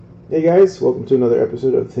Hey guys, welcome to another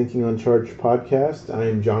episode of Thinking Uncharged podcast. I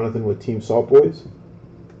am Jonathan with Team Salt Boys.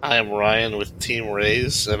 I am Ryan with Team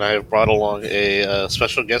Rays, and I have brought along a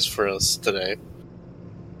special guest for us today.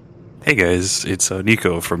 Hey guys, it's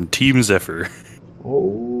Nico from Team Zephyr.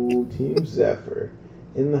 Oh, Team Zephyr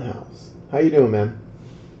in the house. How you doing, man?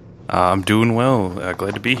 I'm doing well.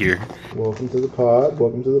 Glad to be here. Welcome to the pod.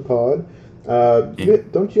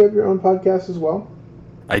 Don't you have your own podcast as well?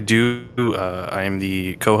 I do. I am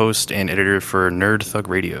the co-host and editor for Nerd Thug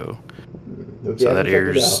Radio. So that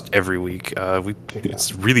airs every week.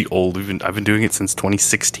 It's really old. I've been doing it since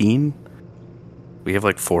 2016. We have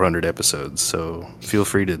like 400 episodes, so feel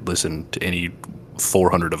free to listen to any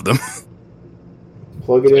 400 of them.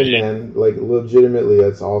 Plug it in, man. Like, legitimately,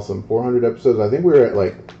 that's awesome. 400 episodes. I think we were at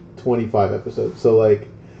like 25 episodes. So like,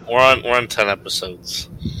 we're on 10 episodes.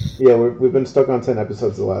 Yeah, we've been stuck on 10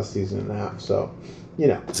 episodes the last season and a half. So, you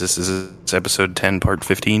know. Is this episode 10, part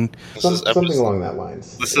 15? Something along that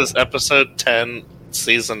lines. This is episode 10,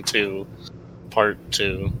 season 2, part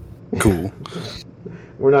 2. Cool.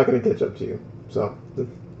 We're not going to catch up to you. So,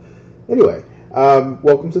 anyway,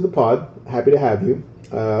 welcome to the pod. Happy to have you.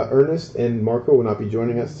 Ernest and Marco will not be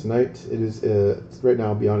joining us tonight. It is, right now,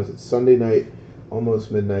 I'll be honest, it's Sunday night,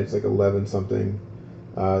 almost midnight. It's like 11 something.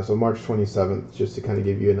 So March 27th, just to kind of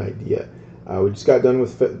give you an idea. We just got done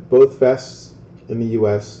with both fests in the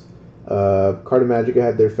U.S. Carta Magica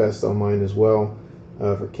had their fest online as well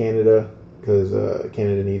for Canada, because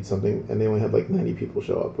Canada needs something, and they only had like 90 people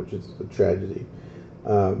show up, which is a tragedy.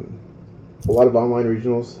 A lot of online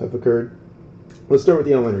regionals have occurred. Let's start with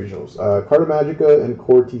the online regionals. Carta Magica and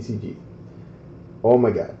Core TCG. Oh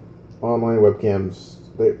my god. Online webcams.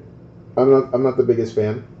 I'm not the biggest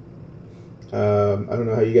fan. I don't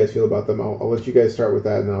know how you guys feel about them. I'll let you guys start with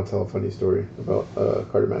that, and then I'll tell a funny story about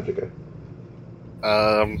Carta Magica.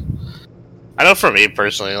 I know for me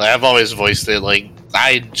personally, like, I've always voiced it, like,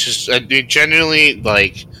 I genuinely,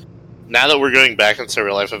 like, now that we're going back into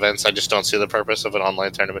real life events, I just don't see the purpose of an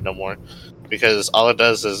online tournament no more. Because all it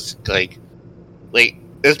does is, like,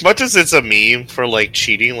 as much as it's a meme for, like,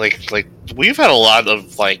 cheating, like, we've had a lot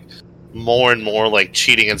of, like, more and more, like,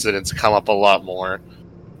 cheating incidents come up a lot more.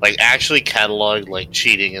 Like, actually catalog, like,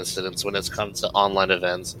 cheating incidents when it's come to online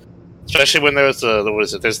events. Especially when there's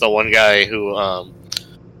the one guy who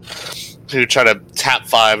tried to tap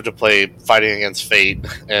 5 to play Fighting Against Fate,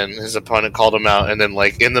 and his opponent called him out, and then,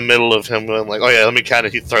 like, in the middle of him going, like, oh yeah, let me count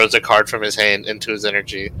it, he throws a card from his hand into his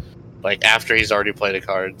energy. Like, after he's already played a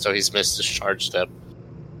card, so he's missed his charge step.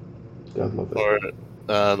 God love it.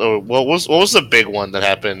 What was the big one that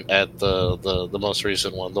happened at the most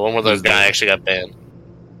recent one? The one where the guy actually got banned?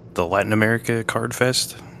 The Latin America Card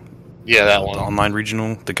Fest? Yeah, that one. The online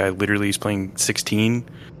regional. The guy literally is playing 16,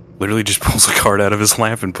 literally just pulls a card out of his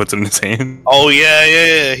lap and puts it in his hand. Oh,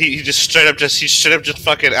 yeah. He just straight up just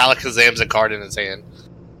fucking Alakazam's a card in his hand.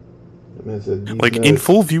 Like, in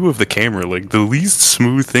full view of the camera, like, the least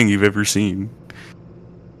smooth thing you've ever seen.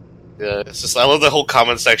 Yeah, it's just, I love the whole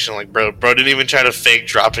comment section, like, bro didn't even try to fake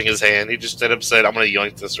dropping his hand, he just straight up said, I'm gonna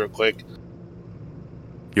yoink this real quick.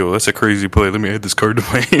 Yo, that's a crazy play, let me add this card to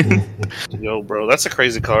my hand. Yo, bro, that's a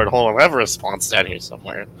crazy card, hold on, I have a response down here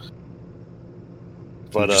somewhere.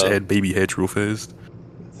 But, just add baby hatch real fast.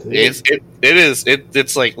 It's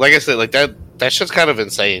like I said, like, that shit's kind of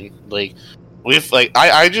insane, like,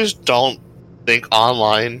 I just don't think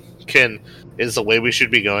online is the way we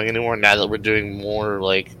should be going anymore now that we're doing more,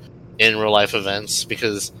 like, in real life events,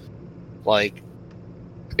 because, like,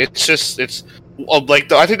 I think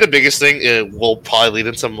the biggest thing will probably lead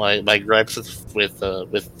into my gripes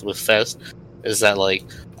with Fest is that, like,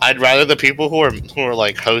 I'd rather the people who are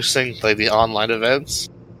like hosting, like, the online events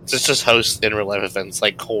just host in real life events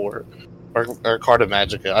like Core or Carta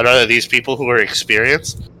Magica. I'd rather these people who are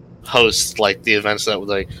experienced host, like, the events that,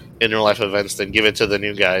 like, in real life events than give it to the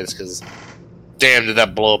new guys, because damn, did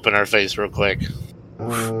that blow up in our face real quick.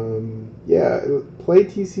 Yeah, play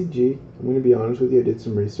TCG. I'm going to be honest with you, I did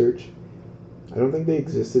some research. I don't think they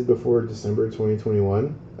existed before December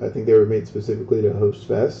 2021. I think they were made specifically to host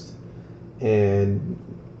Fest, and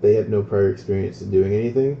they had no prior experience in doing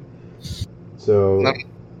anything. So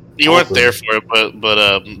you weren't there for it,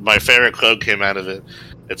 but my favorite quote came out of it.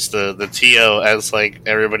 It's the TO as, like,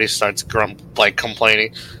 everybody starts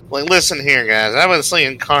complaining. Like, listen here, guys, I've been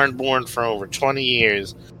playing Cardboard for over 20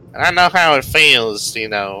 years, and I know how it feels, you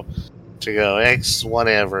know, to go X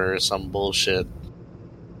whatever or some bullshit.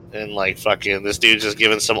 And, like, fucking this dude just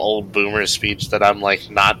giving some old boomer speech that I'm,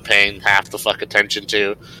 like, not paying half the fuck attention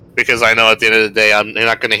to, because I know at the end of the day I'm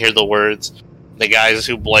not going to hear the words. The guys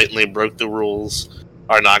who blatantly broke the rules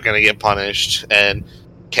are not going to get punished, and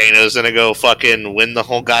Kano's gonna go fucking win the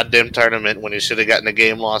whole goddamn tournament when he should have gotten a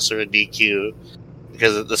game loss or a DQ,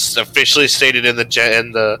 because it's officially stated in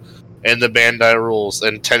the Bandai rules,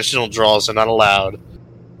 intentional draws are not allowed.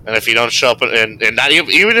 And if you don't show up, and not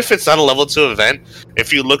even if it's not a level 2 event,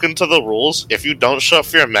 if you look into the rules, if you don't show up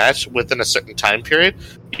for your match within a certain time period,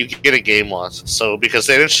 you get a game loss. So because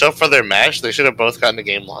they didn't show up for their match, they should have both gotten a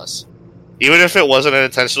game loss. Even if it wasn't an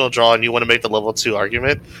intentional draw and you want to make the level 2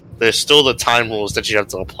 argument, there's still the time rules that you have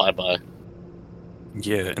to apply by.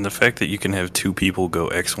 Yeah, and the fact that you can have 2 people go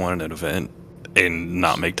X1 in an event and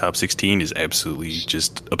not make top 16 is absolutely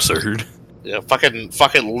just absurd. Yeah, fucking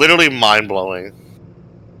literally mind-blowing.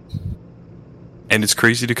 And it's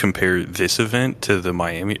crazy to compare this event to the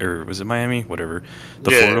Miami, or was it Miami? Whatever.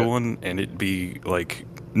 The Florida one, and it'd be, like,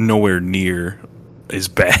 nowhere near as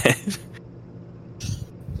bad.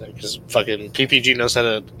 Because fucking PPG knows how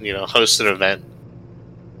to, host an event.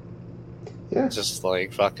 Yeah. Just,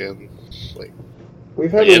 fucking,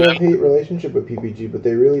 We've had a love-hate relationship with PPG, but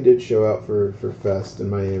they really did show out for Fest in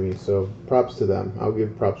Miami, so props to them. I'll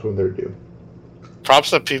give props when they're due.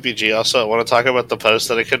 Props to PPG. Also, I want to talk about the post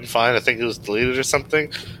that I couldn't find. I think it was deleted or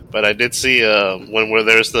something. But I did see where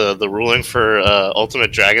there's the ruling for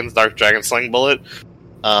Ultimate Dragons, Dark Dragon Sling Bullet.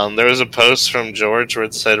 There was a post from George where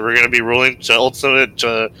it said, we're going to be ruling to Ultimate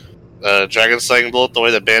Dragon Sling Bullet the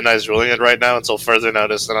way that Bandai is ruling it right now until further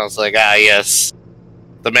notice. And I was like, yes.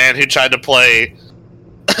 The man who tried to play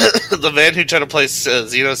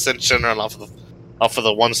Xeno Shinron off of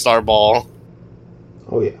the 1-star ball.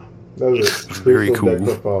 Oh, yeah. That was a very cool. Deck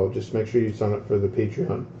profile. Just make sure you sign up for the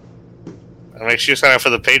Patreon. And make sure you sign up for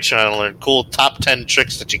the Patreon and learn cool top 10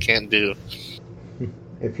 tricks that you can't do.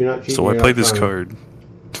 If you're not cheating, so I play this card.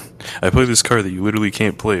 I play this card that you literally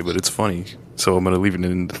can't play, but it's funny. So I'm gonna leave it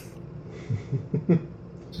in.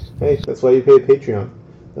 Hey, that's why you pay Patreon.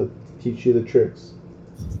 They'll teach you the tricks.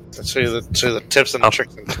 I'll show you the tips and the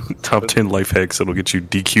tricks. Top 10 life hacks that'll get you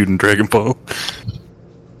DQ'd in Dragon Ball.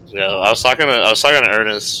 Yeah, I was talking to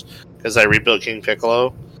Ernest because I rebuilt King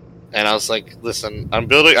Piccolo, and I was like, "Listen, I'm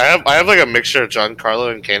building. I have like a mixture of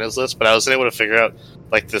Giancarlo and Kano's list, but I wasn't able to figure out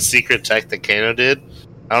like the secret tech that Kano did.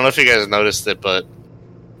 I don't know if you guys noticed it, but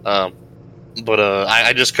I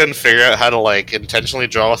just couldn't figure out how to like intentionally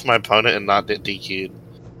draw with my opponent and not get DQ'd.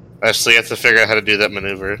 I still have to figure out how to do that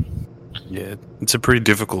maneuver. Yeah, it's a pretty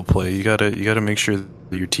difficult play. You gotta make sure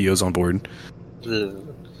that your TO's on board.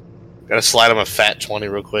 Gotta slide him a fat 20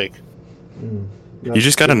 real quick. You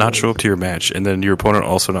just gotta not show up to your match, and then your opponent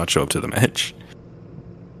also not show up to the match.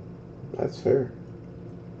 That's fair.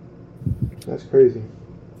 That's crazy.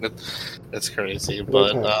 That's crazy,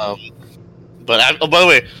 but by the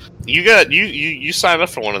way, you signed up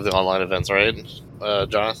for one of the online events, right,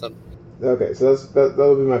 Jonathan? Okay, so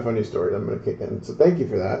that'll be my funny story. I'm gonna kick in. So thank you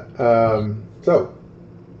for that. So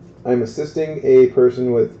I'm assisting a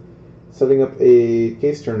person with setting up a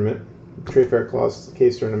case tournament, Trade Fair Clause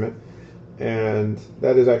case tournament, and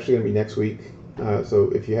that is actually going to be next week.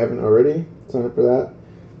 So if you haven't already, sign up for that.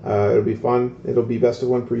 It'll be fun. It'll be best of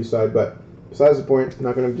 1 per each side, but besides the point, I'm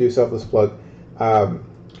not going to do a selfless plug. I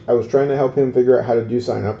was trying to help him figure out how to do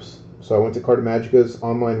signups, so I went to Carta Magica's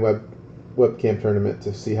online webcam tournament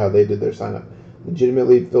to see how they did their signup.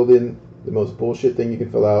 Legitimately filled in the most bullshit thing you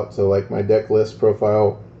can fill out. So like my deck list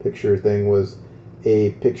profile picture thing was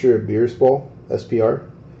a picture of Beerus Ball, SPR.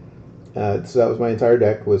 So that was my entire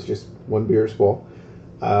deck, was just one Beerus Ball.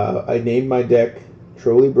 I named my deck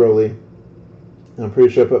Trolley Broly. I'm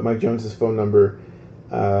pretty sure I put Mike Jones's phone number,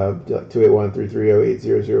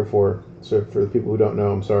 281-330-8004. So for the people who don't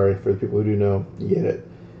know, I'm sorry. For the people who do know, you get it.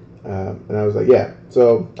 And I was like, yeah.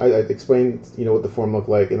 So I explained, what the form looked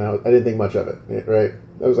like, and I didn't think much of it, right?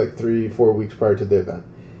 That was like 3-4 weeks prior to the event.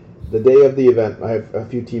 The day of the event, I have a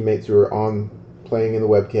few teammates who are playing in the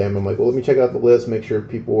webcam. I'm like, well, let me check out the list, make sure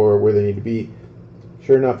people are where they need to be.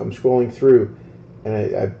 Sure enough, I'm scrolling through,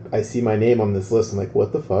 and I see my name on this list. I'm like,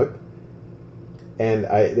 what the fuck? And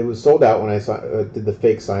it was sold out when I did the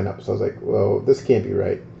fake sign up. So I was like, well, this can't be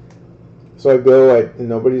right. So I go, and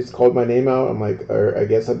nobody's called my name out. I'm like, I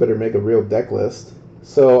guess I better make a real deck list.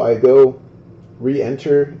 So I go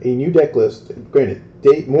re-enter a new deck list. Granted,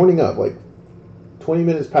 morning of, like 20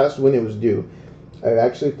 minutes past when it was due. I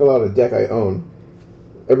actually fill out a deck I own.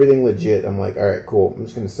 Everything legit. I'm like, all right, cool. I'm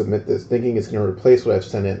just going to submit this, thinking it's going to replace what I've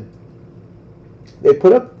sent in. They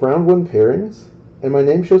put up round 1 pairings, and my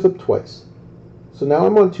name shows up twice. So now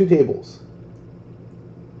I'm on 2 tables.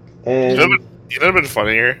 And you know what'd been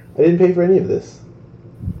funnier? I didn't pay for any of this.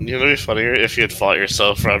 You know what'd be funnier if you had fought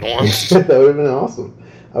yourself round 1. That would have been awesome.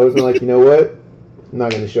 I was like, you know what? I'm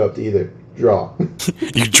not going to show up to either. Draw.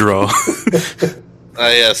 You draw.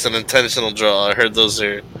 Yes, an intentional draw. I heard those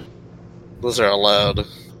are allowed.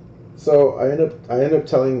 So I end up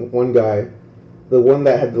telling one guy, the one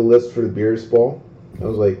that had the list for the beers ball. I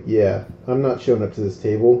was like, yeah, I'm not showing up to this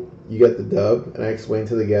table. You got the dub, and I explained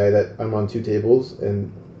to the guy that I'm on 2 tables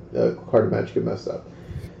and Card of Magic messed up.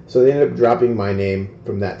 So they ended up dropping my name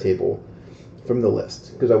from that table, from the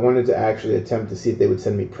list, because I wanted to actually attempt to see if they would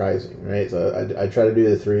send me prizing, right? So I tried to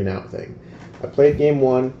do the 3-and-out thing. I played game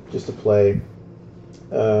 1 just to play.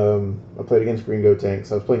 I played against Green Go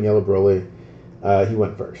Tanks. I was playing Yellow Broly. He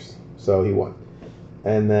went first, so he won.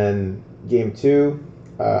 And then game 2,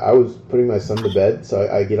 I was putting my son to bed,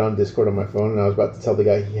 so I get on Discord on my phone, and I was about to tell the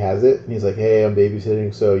guy he has it, and he's like, hey, I'm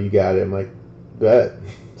babysitting, so you got it. I'm like, bet.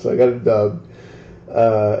 So I got a dub.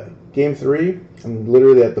 Game 3, I'm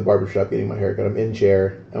literally at the barbershop getting my haircut. I'm in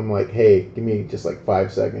chair. I'm like, hey, give me just like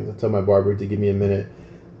 5 seconds. I tell my barber to give me a minute.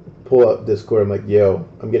 Pull up Discord. I'm like, yo,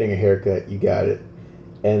 I'm getting a haircut. You got it.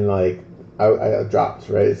 And like, I dropped,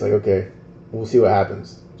 right? It's like, okay, we'll see what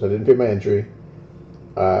happens. So I didn't pay my entry.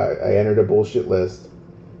 I entered a bullshit list.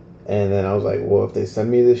 And then I was like, well, if they send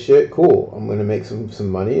me this shit, cool. I'm going to make some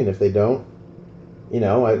money. And if they don't,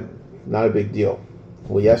 not a big deal.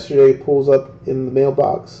 Well, yesterday pulls up in the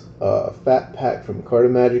mailbox a fat pack from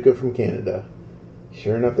Cartamagica from Canada.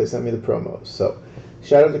 Sure enough, they sent me the promos. So,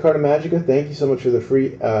 shout out to Cartamagica. Thank you so much for the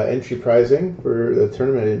free entry prizing for the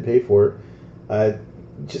tournament. I didn't pay for it.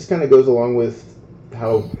 Just kind of goes along with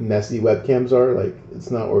how messy webcams are. Like,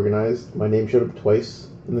 it's not organized. My name showed up twice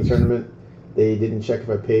in the tournament. They didn't check if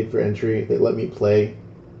I paid for entry. They let me play.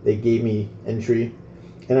 They gave me entry.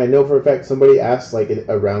 And I know for a fact somebody asked like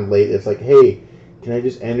a round late. It's like, hey, can I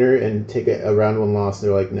just enter and take a round 1 loss?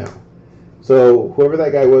 And they're like, no. So whoever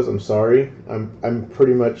that guy was, I'm sorry. I'm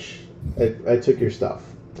pretty much I took your stuff,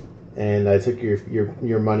 and I took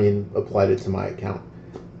your money and applied it to my account.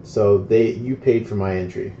 So you paid for my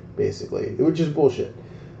entry basically, which is bullshit.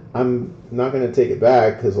 I'm not gonna take it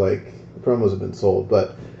back because like the promos have been sold,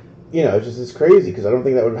 but it's crazy because I don't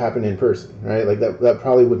think that would have happened in person, right? Like that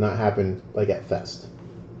probably would not happen like at Fest.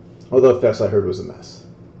 Although Fest I heard was a mess.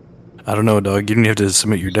 I don't know, dog. You didn't have to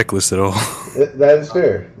submit your deck list at all. That is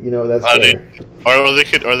fair. That's fair. Or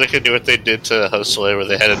they could do what they did to Josue, where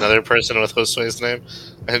they had another person with Josue's name,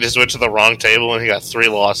 and just went to the wrong table, and he got 3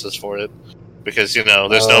 losses for it because there's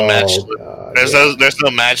no match. There's no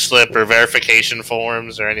match slip or verification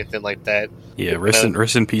forms or anything like that. Yeah,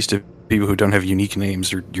 rest in peace to people who don't have unique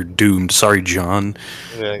names. You're doomed. Sorry, John.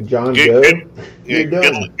 Yeah. John Doe.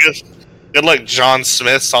 Good luck, John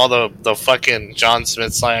Smiths. All the fucking John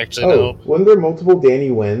Smiths I actually know. Wasn't there multiple Danny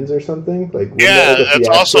Wins or something? That's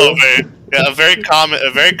also a very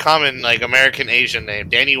common like American Asian name,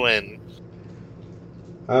 Danny Win.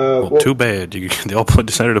 Too bad. They all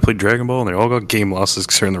decided to play Dragon Ball, and they all got game losses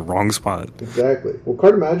because they're in the wrong spot. Exactly. Well,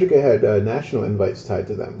 Cartamagica had national invites tied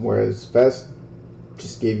to them, whereas Fest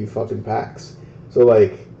just gave you fucking packs. So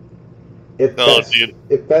like. If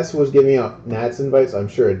Fest was giving out Nats invites, I'm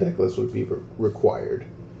sure a deck list would be required.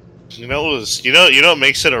 You know what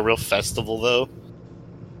makes it a real festival though?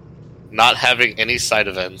 Not having any side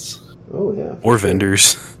events. Oh yeah. Or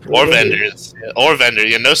vendors. Or vendors.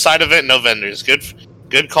 Yeah, no side event, no vendors.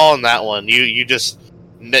 Good call on that one. You just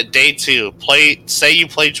day 2 say you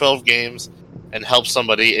play 12 games and help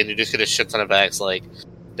somebody, and you just get a shit ton of bags. Like,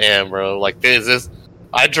 damn, bro. Like this.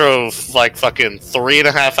 I drove like fucking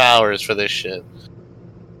 3.5 hours for this shit.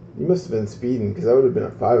 You must have been speeding because that would have been a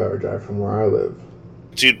 5-hour drive from where I live.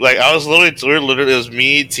 Dude, like it was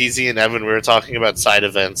me, TZ, and Evan. We were talking about side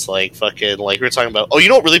events, like fucking, like we were talking about. Oh, you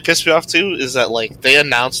know what really pissed me off too is that like they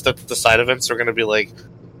announced that the side events are going to be like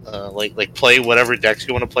play whatever decks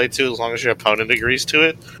you want to play to as long as your opponent agrees to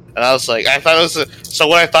it. And I was like, what I thought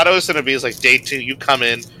it was going to be is like day 2, you come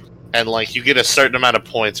in. And, like, you get a certain amount of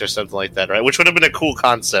points or something like that, right? Which would have been a cool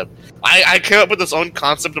concept. I came up with this own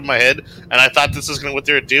concept in my head, and I thought this was going to what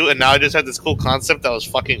they would do, and now I just had this cool concept that was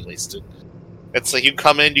fucking wasted. It's like, you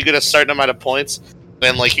come in, you get a certain amount of points,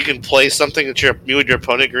 then, like, you can play something that you and your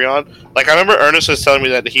opponent agree on. Like, I remember Ernest was telling me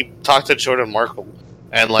that he talked to Jordan Markle,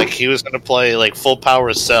 and, like, he was going to play, like, full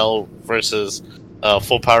power Cell versus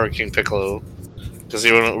full power King Piccolo, because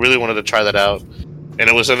he really wanted to try that out. And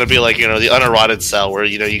it was going to be like, the uneroded Cell where,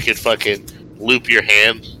 you could fucking loop your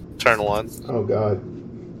hand turn 1. Oh, God.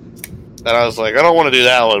 And I was like, I don't want to do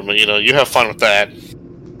that one, but, you have fun with that.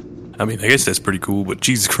 I mean, I guess that's pretty cool, but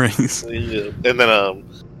Jesus Christ. Yeah. And then,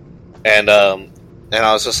 and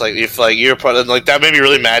I was just like, if, like, you're part of, like, that made me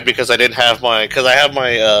really mad because I have my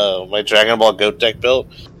Dragon Ball GOAT deck built.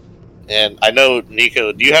 And I know,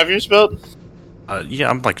 Nico, do you have yours built? Yeah,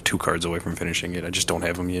 I'm like 2 cards away from finishing it. I just don't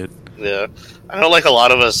have them yet. Yeah, I know. Like a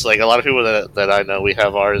lot of us, like a lot of people that I know, we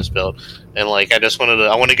have ours built, and like I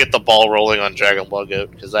want to get the ball rolling on Dragon Ball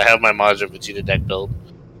GOAT because I have my Majin Vegeta deck built.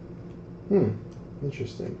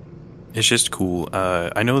 Interesting. It's just cool.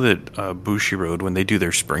 I know that Bushiroad, when they do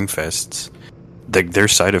their Spring Fests, their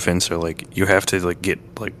side events are like you have to like get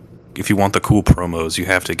like if you want the cool promos, you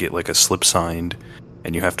have to get like a slip signed,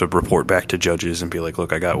 and you have to report back to judges and be like,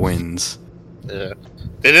 "Look, I got wins." Yeah,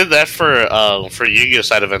 they did that for Yu-Gi-Oh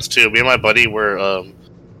side events too. Me and my buddy were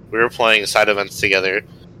playing side events together,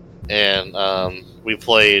 and we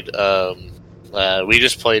played. We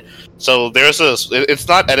just played. So there's it's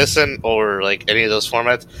not Edison or like any of those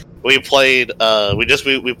formats. We played.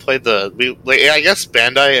 We played I guess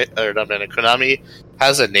Bandai or not Bandai. Konami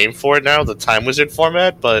has a name for it now, the Time Wizard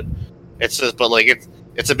format, but it's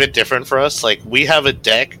a bit different for us. Like we have a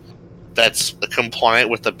deck that's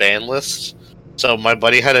compliant with the ban list. So my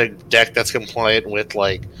buddy had a deck that's compliant with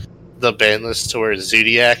like the ban list towards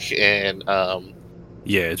Zodiac and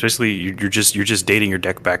yeah, it's basically you're just dating your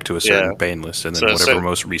deck back to a certain ban list and then whatever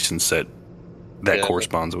most recent set that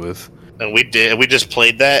corresponds with. And we just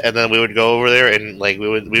played that, and then we would go over there and like we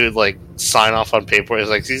would like sign off on paper.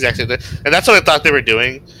 It's like these actually, and that's what I thought they were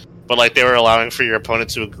doing, but like they were allowing for your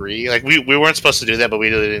opponent to agree. Like we weren't supposed to do that, but we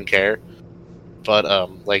really didn't care. But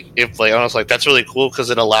like if like I was like that's really cool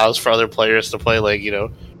because it allows for other players to play like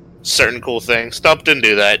certain cool things. Stump didn't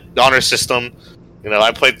do that. Honor System,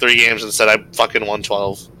 I played 3 games and said I fucking won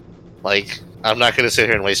 12. Like I'm not gonna sit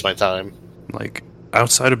here and waste my time. Like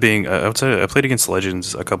outside of being I played against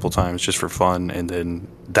Legends a couple times just for fun, and then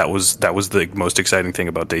that was the most exciting thing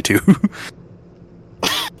about day 2.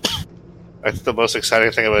 I think the most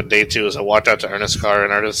exciting thing about day 2 is I walked out to Ernest's car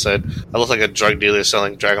and Ernest said I look like a drug dealer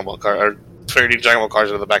selling Dragon Ball cards or trading Dragon Ball cards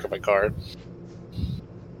into the back of my car.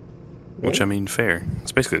 Which I mean, fair.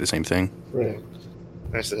 It's basically the same thing. Right.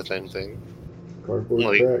 It's the same thing.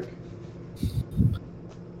 Cardboard crack.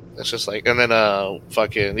 It's just like, and then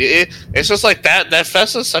fucking, it's just like that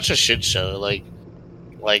fest is such a shit show. Like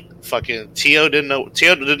fucking Tio had no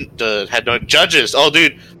judges. Oh,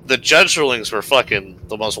 dude, the judge rulings were fucking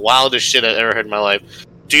the most wildest shit I've ever heard in my life.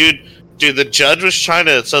 Dude, the judge was trying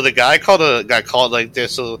to. So the guy got called like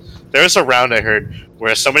this. So there was a round I heard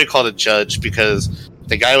where somebody called a judge because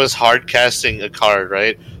the guy was hard casting a card,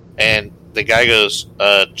 right? And the guy goes,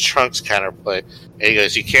 Trunks counterplay. And he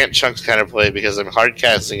goes, you can't Trunks counterplay because I'm hard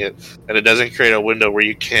casting it, and it doesn't create a window where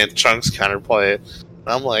you can't Trunks counterplay it. And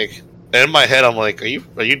I'm like, in my head, I'm like, are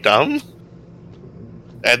you dumb?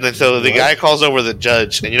 And then so the guy calls over the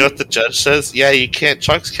judge, and you know what the judge says? Yeah, you can't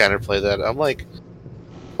Trunks counterplay that. I'm like,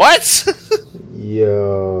 what?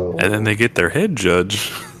 Yo. And then they get their head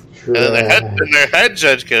judge. And then their head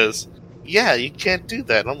judge goes, yeah, you can't do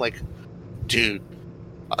that. And I'm like, dude,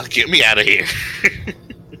 get me out of here.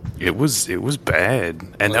 It was bad,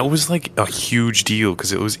 and that was like a huge deal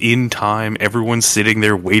because it was in time. Everyone's sitting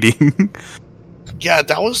there waiting. Yeah,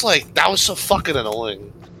 that was so fucking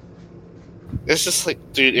annoying. It's just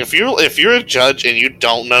like, dude, if you're a judge and you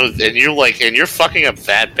don't know, and you're fucking up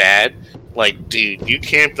that bad, like, dude, you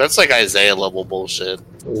can't. That's like Isaiah level bullshit.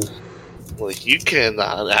 Ooh. Like, you can.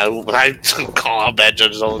 I call out bad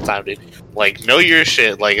judges all the time, dude. Like, know your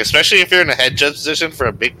shit. Like, especially if you're in a head judge position for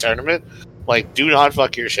a big tournament. Like, do not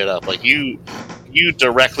fuck your shit up. Like, you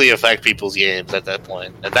directly affect people's games at that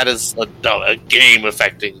point, and that is a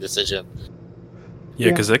game-affecting decision. Yeah,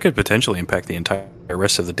 because that could potentially impact the entire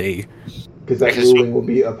rest of the day. Because that ruling will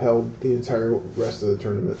be upheld the entire rest of the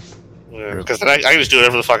tournament. Yeah, because I can just do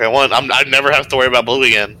whatever the fuck I want. I never have to worry about blue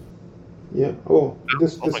again. Yeah. Oh,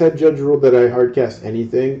 this head judge ruled that I hardcast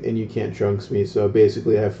anything, and you can't Trunks me, so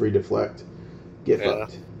basically I have free deflect. Get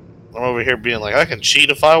fucked. I'm over here being like, I can cheat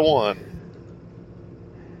if I want.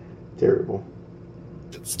 Terrible.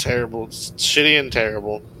 It's terrible. It's shitty and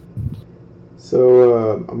terrible.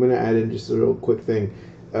 So I'm going to add in just a real quick thing.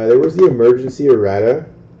 There was the emergency errata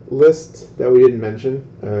list that we didn't mention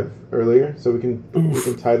earlier, so we can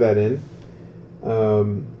tie that in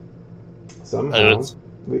somehow.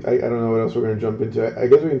 I don't know what else we're going to jump into. I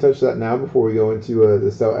guess we can touch that now before we go into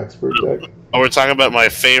the Cell Expert deck. Oh, we're talking about my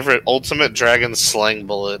favorite Ultimate Dragon Slang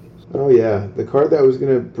Bullet. Oh yeah, the card that was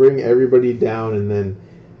going to bring everybody down, and then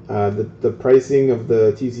the pricing of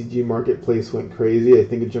the TCG marketplace went crazy. I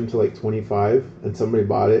think it jumped to like 25, and somebody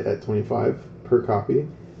bought it at 25 per copy,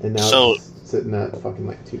 and now it's sitting at fucking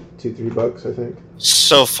like $2-3, I think.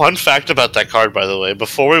 So, fun fact about that card, by the way,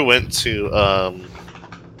 before we were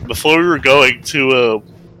going to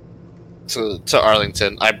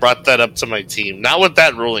Arlington, I brought that up to my team. Not with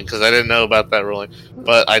that ruling, because I didn't know about that ruling.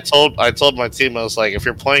 But I told my team, I was like, if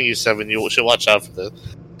you're playing U7, you should watch out for this.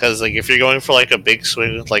 Because like if you're going for like a big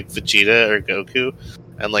swing with like Vegeta or Goku,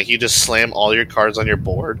 and like you just slam all your cards on your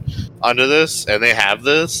board onto this, and they have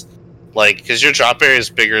this, like because your drop area is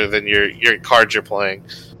bigger than your cards you're playing,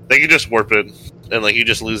 they can just warp it, and like you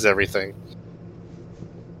just lose everything.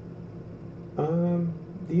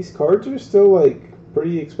 These cards are still like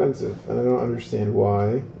pretty expensive, and I don't understand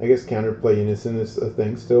why. I guess Counterplay Unison is a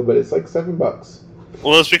thing still, but it's like $7.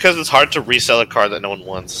 Well, it's because it's hard to resell a card that no one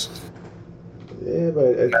wants. Yeah,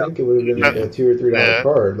 but I think it would have been like a $2 or $3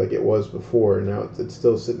 card, like it was before. And now it's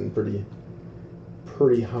still sitting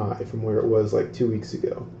pretty high from where it was like 2 weeks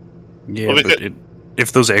ago. Yeah, well, but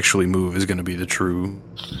if those actually move, is going to be the true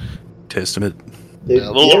testament. They've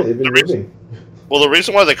been moving. Well, the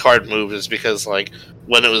reason why the card moved is because, like,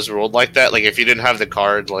 when it was ruled like that, like, if you didn't have the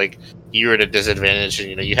card, like, you were at a disadvantage,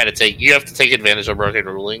 and, you have to take advantage of broken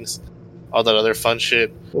rulings, all that other fun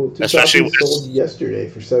shit. Well, especially sold yesterday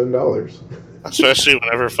for $7. Especially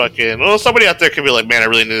whenever somebody out there could be like, man, I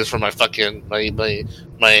really need this for my fucking, my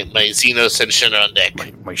Xenos and Shinron deck.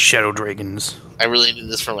 My Shadow Dragons. I really need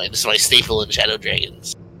this for my staple in Shadow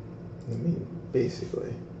Dragons. I mean,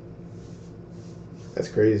 basically. That's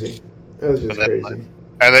crazy. That was just crazy.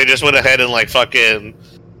 And they just went ahead and like fucking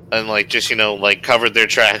and like just like covered their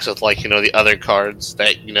tracks with like the other cards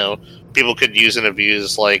that people could use and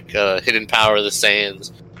abuse, like Hidden Power of the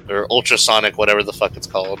Saiyans or Ultrasonic, whatever the fuck it's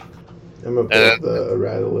called. I'm gonna put up the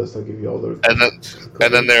errata list. I'll give you all the.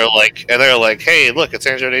 And then they're like, hey, look, it's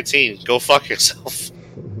Android 18. Go fuck yourself.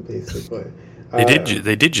 Basically,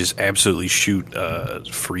 they did just absolutely shoot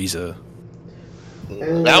Frieza.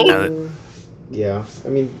 Yeah, I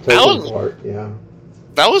mean, part, yeah.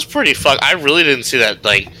 That was pretty fuck. I really didn't see that.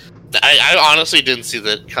 Like, I honestly didn't see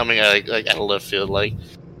that coming out like out of left field. Like,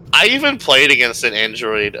 I even played against an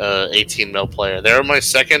Android 18 mil player. They were my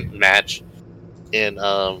second match in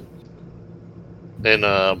my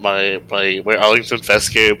Arlington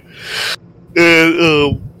Fest game,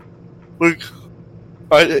 and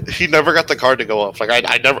he never got the card to go off. Like,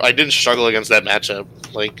 I didn't struggle against that matchup.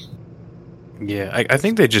 Like. Yeah, I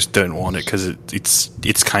think they just don't want it because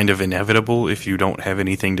it's kind of inevitable. If you don't have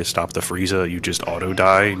anything to stop the Frieza, you just auto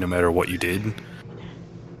die no matter what you did.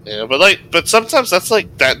 Yeah, but sometimes that's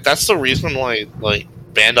the reason why like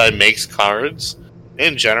Bandai makes cards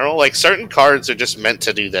in general. Like certain cards are just meant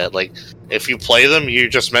to do that. Like if you play them, you're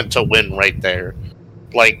just meant to win right there.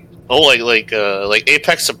 Like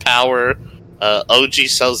Apex of Power, OG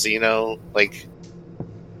Cell Xeno,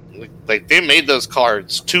 Like they made those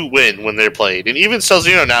cards to win when they're played, and even Cell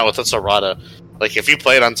Xeno now with its errata, like if you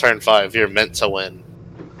play it on turn 5, you're meant to win.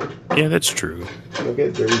 Yeah, that's true. Don't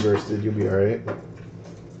get dirty bursted, you'll be all right.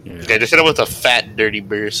 Yeah, just hit him with a fat dirty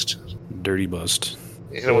burst. Dirty bust.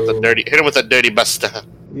 Hit him with a dirty buster.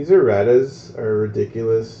 These erratas are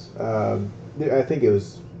ridiculous. I think it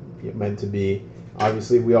was meant to be.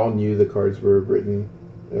 Obviously, we all knew the cards were written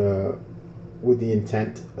with the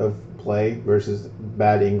intent of play versus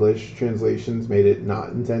bad English translations made it not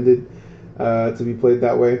intended to be played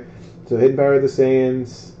that way. So Hidden Power of the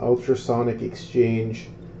Saiyans, Ultrasonic Exchange,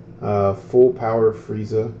 Full Power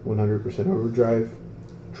Frieza, 100% Overdrive,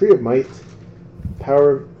 Tree of Might,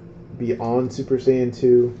 Power Beyond Super Saiyan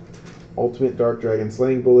 2, Ultimate Dark Dragon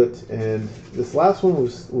Slaying Bullet, and this last one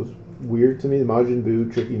was weird to me, the Majin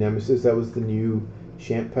Buu Tricky Nemesis. That was the new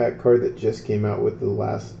Champ Pack card that just came out with the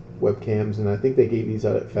last webcams, and I think they gave these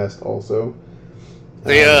out at Fest also.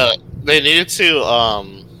 They needed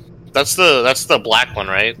to that's the black one,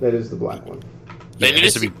 right? That is the black one. They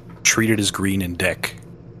needed to be treated as green in deck.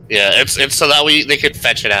 Yeah, it's so that they could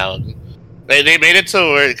fetch it out. They made it to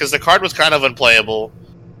where, because the card was kind of unplayable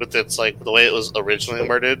with its like the way it was originally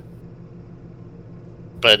worded.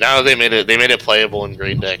 But now they made it playable in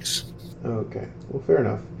green decks. Okay, well, fair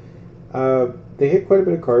enough. They hit quite a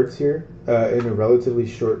bit of cards here in a relatively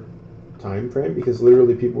short time frame, because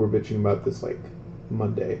literally people were bitching about this like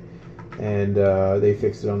Monday, and they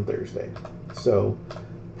fixed it on Thursday. So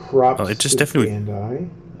props it just to definitely Bandai,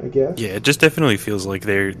 I guess. Yeah, it just definitely feels like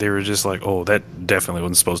they were just like, oh, that definitely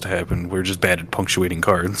wasn't supposed to happen. We're just bad at punctuating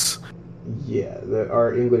cards. Yeah,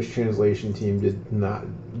 our English translation team did not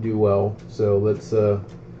do well, so let's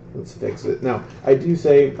fix it. Now, I do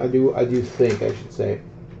think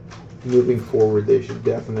moving forward they should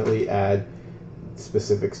definitely add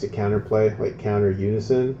specifics to counterplay, like counter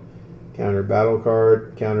unison, counter battle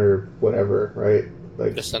card, counter whatever, right?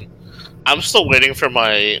 Like, listen, I'm still waiting for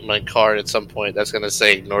my card at some point that's gonna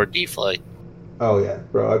say ignore deflect. Oh yeah,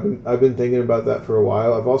 bro, I've been thinking about that for a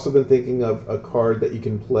while. I've also been thinking of a card that you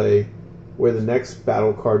can play where the next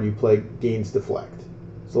battle card you play gains deflect.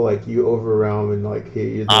 So like you overwhelm and like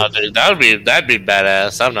dude, that'd be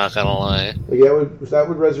badass. I'm not gonna lie. Like that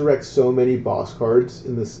would resurrect so many boss cards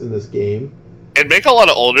in this game. It'd make a lot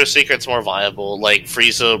of older secrets more viable, like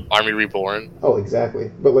Frieza Army Reborn. Oh, exactly.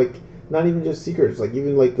 But like not even just secrets, like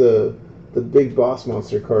even like the big boss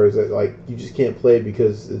monster cards that like you just can't play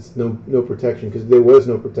because it's no protection, because there was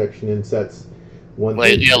no protection in sets 1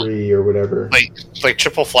 through 3 or whatever. Like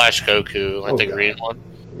Triple Flash Goku, like the green one.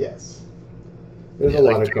 Yes. There's a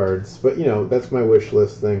lot of cards, but that's my wish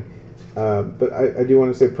list thing. But I do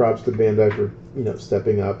want to say props to Bandai for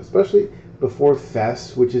stepping up, especially before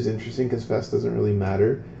Fest, which is interesting because Fest doesn't really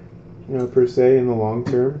matter, per se in the long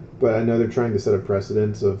term. But I know they're trying to set a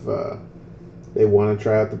precedence of they want to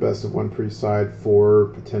try out the best of one pre-side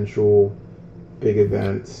for potential big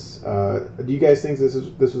events. Do you guys think this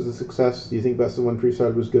was a success? Do you think best of one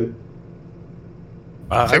pre-side was good?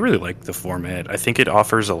 I really like the format. I think it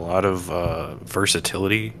offers a lot of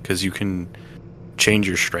versatility because you can change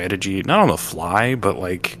your strategy, not on the fly, but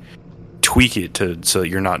like tweak it so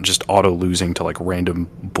you're not just auto losing to like random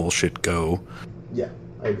bullshit go. Yeah,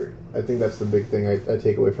 I agree. I think that's the big thing I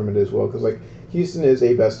take away from it as well, because like Houston is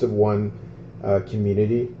a best of one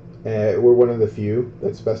community. We're one of the few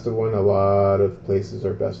that's best of one. A lot of places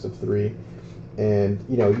are best of 3. And,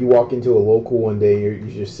 you walk into a local one day, you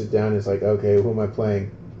just sit down and it's like, okay, who am I playing?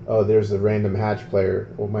 Oh, there's a random hatch player.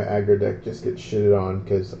 Well, my aggro deck just gets shitted on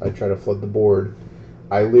because I try to flood the board.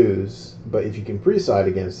 I lose. But if you can pre-side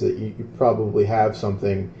against it, you probably have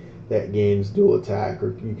something that gains dual attack,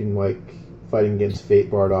 or you can, like, fighting against Fate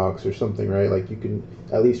Bardox or something, right? Like, you can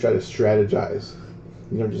at least try to strategize.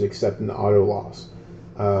 You don't just accept an auto loss.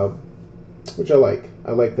 Which I like.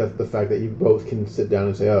 I like the fact that you both can sit down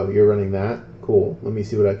and say, oh, you're running that? Cool. Let me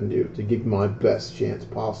see what I can do to give my best chance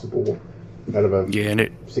possible out of a and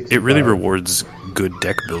it really rewards good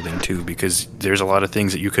deck building too, because there's a lot of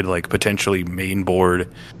things that you could like potentially main board.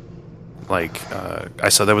 Like I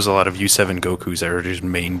saw there was a lot of U7 Gokus that are just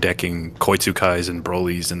main decking Koitsukais and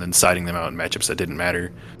Brolys and then siding them out in matchups that didn't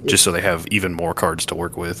matter, just so they have even more cards to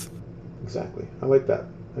work with. Exactly. I like that.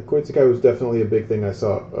 Koitsukai was definitely a big thing I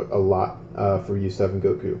saw a lot for U7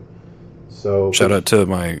 Goku. So shout out to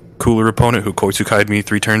my cooler opponent who Koitsukai'd me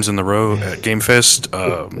 3 turns in the row at Game Fest.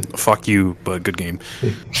 Fuck you, but good game.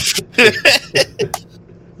 The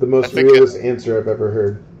most realist answer I've ever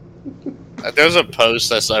heard. There was a post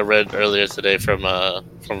that I read earlier today from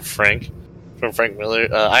Frank Miller.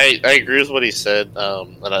 I agree with what he said.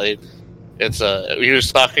 And he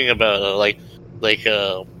was talking about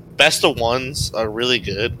best of ones are really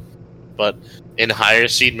good, but in higher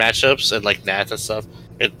seed matchups and like Nats and stuff,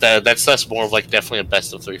 that's more of like definitely a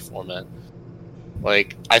best of 3 format.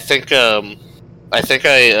 Like I think I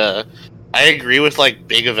agree with like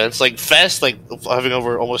big events like Fest, like having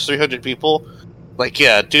over almost 300 people. Like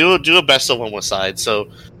do a best of 1 with side, so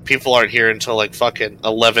people aren't here until like fucking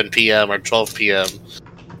 11 p.m. or 12 p.m.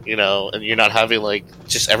 And you're not having like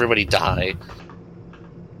just everybody die.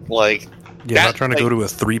 Like. Yeah, not trying to go to a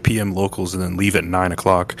 3 p.m. locals and then leave at 9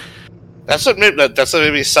 o'clock. That's what made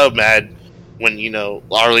me so mad when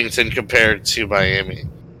Arlington compared to Miami,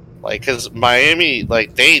 like because Miami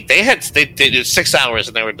they did 6 hours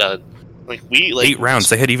and they were done. Like we 8 rounds.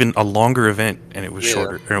 They had even a longer event and it was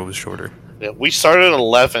shorter. Or it was shorter. Yeah, we started at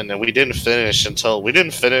 11 and we didn't finish until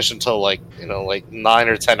like 9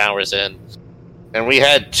 or 10 hours in, and we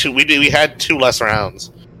had 2 less rounds.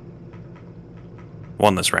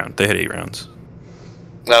 1 this round. They had 8 rounds.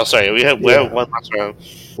 No, sorry, we had 1 last round.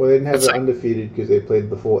 Well, they didn't have it undefeated because they played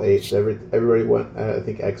the full 8. So everybody went, I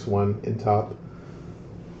think, X1 in top.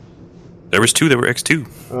 There was 2 that were X2.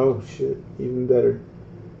 Oh shit, even better.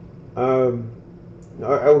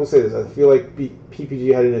 I will say this: I feel like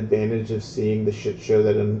PPG had an advantage of seeing the shit show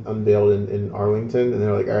that unveiled in Arlington, and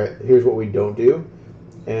they're like, all right, here's what we don't do.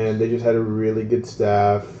 And they just had a really good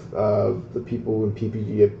staff. The people in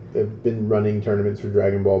PPG have been running tournaments for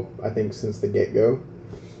Dragon Ball, I think, since the get-go.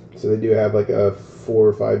 So they do have like a 4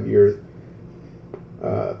 or 5 year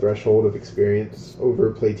threshold of experience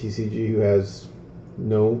over Play TCG, who has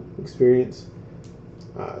no experience.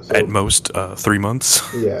 At most 3 months.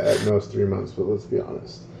 Yeah, at most 3 months. But let's be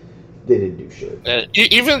honest, they didn't do shit.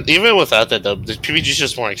 Even without that, though, the PPG's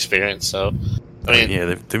just more experience. So I mean, yeah,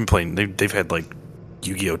 they've been playing. They've had like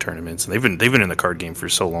Yu-Gi-Oh tournaments, and they've been in the card game for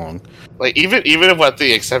so long. Like even with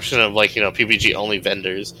the exception of like PPG only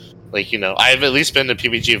vendors, like I've at least been to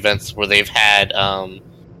PPG events where they've had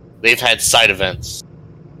side events.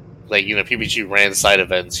 Like PPG ran side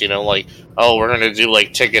events. Like we're gonna do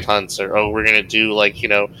like ticket hunts, or we're gonna do like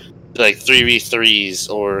 3v3s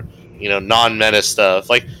or non-meta stuff.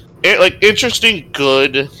 Like interesting,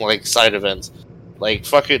 good like side events. Like,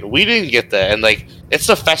 fucking, we didn't get that, and, like, it's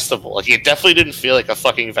a festival. Like, it definitely didn't feel like a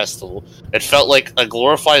fucking festival. It felt like a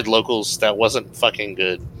glorified locals that wasn't fucking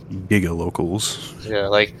good. Giga locals. Yeah,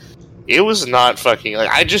 like, it was not fucking,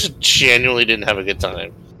 like, I just genuinely didn't have a good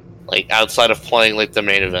time. Like, outside of playing, like, the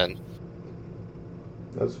main event.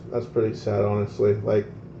 That's pretty sad, honestly. Like,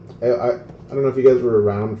 I don't know if you guys were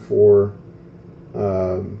around for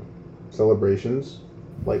Celebrations,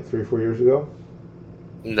 like 3 or 4 years ago.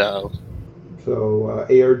 No. So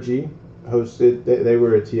ARG hosted. They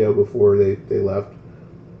were a TO before they left.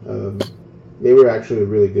 They were actually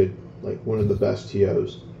really good, like one of the best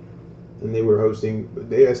TOs, and they were hosting.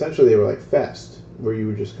 They were like Fest, where you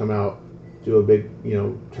would just come out, do a big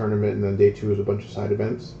tournament, and then day 2 was a bunch of side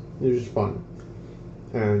events. It was just fun,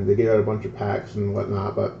 and they gave out a bunch of packs and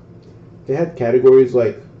whatnot. But they had categories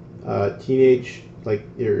like teenage, like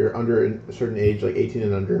you're under a certain age, like 18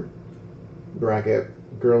 and under bracket.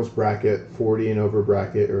 Girls bracket, 40 and over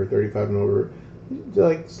bracket, or 35 and over,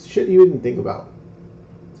 like shit you wouldn't think about.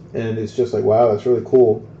 And it's just like, wow, that's really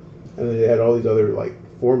cool. And then they had all these other like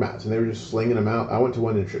formats, and they were just slinging them out. I went to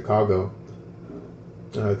one in Chicago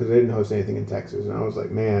because they didn't host anything in Texas, and I was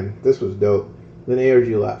like, man, this was dope. Then ARG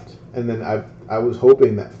left, and then I was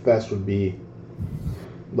hoping that Fest would be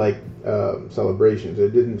like Celebrations.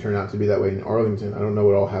 It didn't turn out to be that way in Arlington. I don't know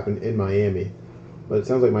what all happened in Miami. But it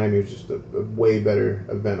sounds like Miami was just a way better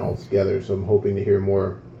event altogether, so I'm hoping to hear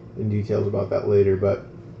more in details about that later. But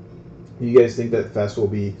do you guys think that Fest will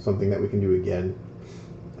be something that we can do again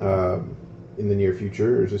in the near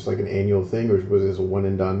future? Or is this like an annual thing, or was this a one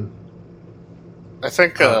and done? I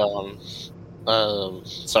think,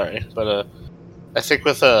 sorry, but I think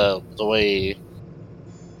with the way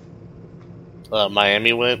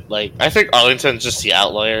Miami went, like, I think Arlington's just the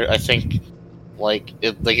outlier. I think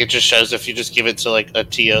it just shows if you just give it to like a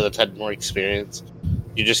TO that's had more experience,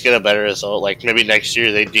 you just get a better result. Like maybe next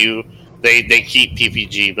year they keep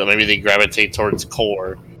PPG, but maybe they gravitate towards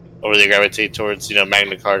core, or they gravitate towards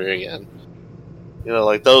Magna Carta again.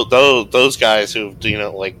 Like those guys who've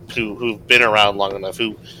who've been around long enough,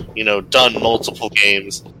 who done multiple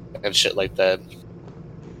games and shit like that.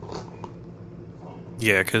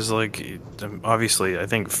 Yeah, because like obviously I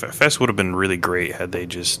think Fest would have been really great had they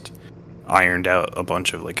just ironed out a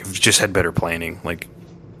bunch of, like, if you just had better planning, like,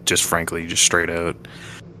 just frankly, just straight out.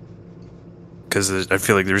 Because I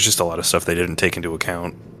feel like there's just a lot of stuff they didn't take into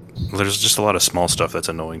account. There's just a lot of small stuff that's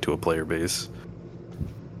annoying to a player base.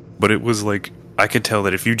 But it was like, I could tell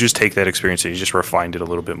that if you just take that experience and you just refined it a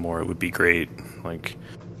little bit more, it would be great. Like,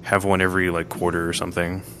 have one every, like, quarter or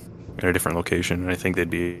something in a different location, and I think they'd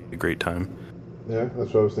be a great time. Yeah,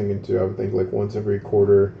 that's what I was thinking too. I would think, like, once every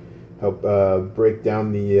quarter, help break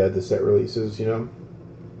down the set releases, Yeah,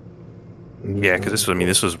 because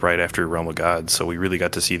this was right after Realm of Gods, so we really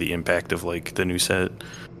got to see the impact of like the new set.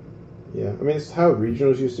 Yeah, I mean, it's how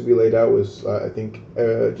regionals used to be laid out. Was I think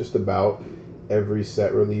just about every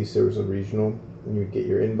set release there was a regional, and you would get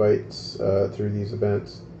your invites through these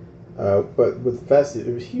events. But with Fest,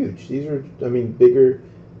 it was huge. These were, bigger.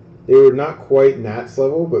 They were not quite Nats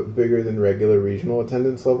level, but bigger than regular regional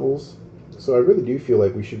attendance levels. So I really do feel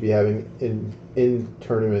like we should be having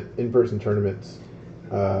in-person tournaments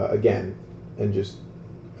again, and just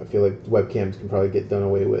I feel like webcams can probably get done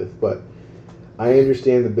away with. But I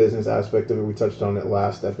understand the business aspect of it. We touched on it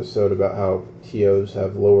last episode about how TOs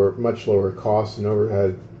have much lower costs and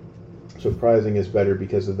overhead. So pricing is better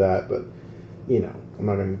because of that. But I'm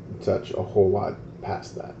not going to touch a whole lot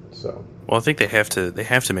past that. So well, I think they have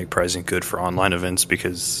to make pricing good for online events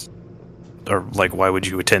because. Or, like, why would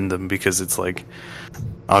you attend them? Because it's like,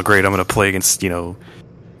 oh, great, I'm going to play against,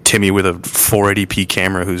 Timmy with a 480p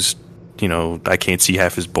camera who's, I can't see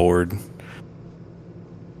half his board.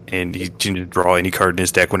 And he can draw any card in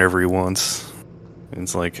his deck whenever he wants. And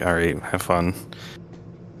it's like, all right, have fun.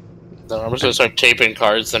 No, I'm just going to start taping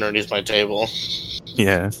cards underneath my table.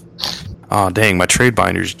 Yeah. Oh, dang, my trade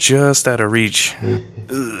binder's just out of reach.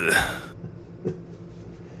 Ugh.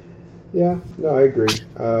 Yeah, no, I agree.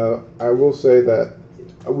 I will say that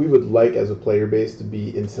we would like, as a player base, to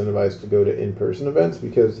be incentivized to go to in-person events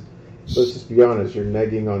because, let's just be honest, you're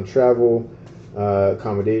negging on travel,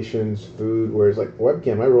 accommodations, food, whereas, like,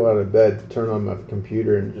 webcam, I roll out of bed, turn on my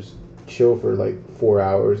computer, and just chill for, like, 4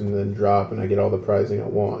 hours and then drop, and I get all the prizing I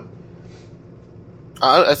want.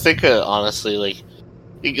 I think, honestly,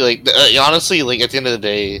 honestly, like, at the end of the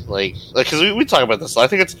day, because we talk about this, I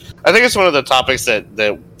think it's one of the topics that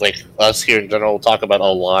like us here in general talk about a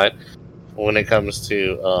lot when it comes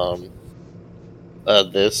to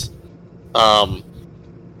this. The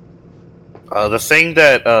thing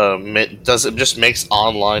that just makes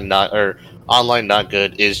online not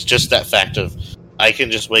good is just that fact of I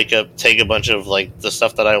can just wake up, take a bunch of like the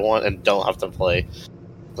stuff that I want, and don't have to play.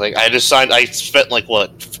 Like I spent like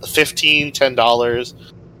what $10,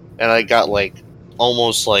 and I got like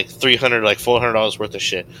almost like $300, like $400 worth of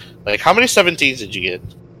shit. Like how many 17s did you get?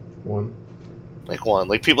 One. Like one.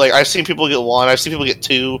 Like people, like I've seen people get one. I've seen people get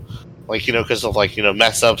two. Like because of like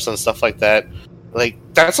mess ups and stuff like that. Like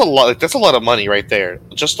that's a lot. Like, that's a lot of money right there,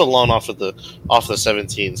 just alone off the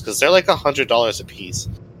 17s, because they're like $100 a piece.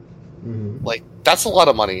 Mm-hmm. Like that's a lot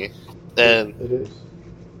of money, and it is.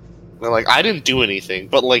 And, like I didn't do anything,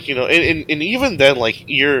 but like and even then, like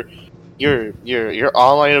your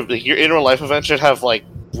online, your in real life event should have like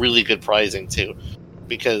really good pricing too,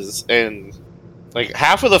 because like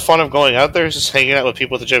half of the fun of going out there is just hanging out with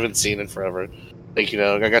people that you haven't seen in forever. Like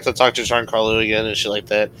I got to talk to Giancarlo again and shit like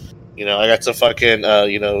that. I got to fucking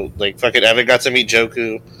like fucking Evan got to meet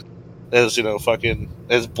Joku. As fucking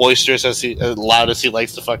as boisterous as loud as he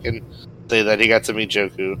likes to fucking say that he got to meet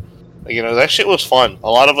Joku. Like, that shit was fun.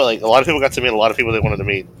 A lot of people got to meet a lot of people they wanted to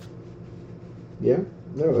meet. Yeah,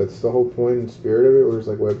 no, it's the whole point and spirit of it. Where it's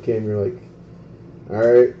like webcam, you're like, all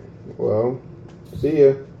right, well, see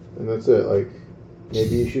ya, and that's it. Like,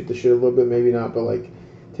 maybe you shoot the shit a little bit, maybe not, but like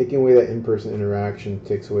taking away that in-person interaction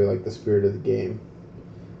takes away like the spirit of the game.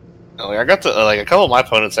 Like I got to like a couple of my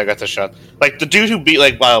opponents. I got to shot like the dude who beat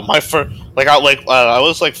like my first I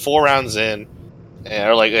was like 4 rounds in,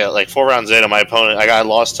 or 4 rounds in, and my opponent I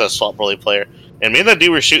lost to a Swap Broly player, and me and that dude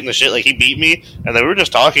were shooting the shit. Like he beat me, and then we were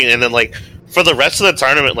just talking, and then like for the rest of the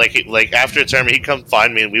tournament, like after the tournament, he'd come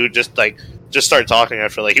find me, and we would just start talking.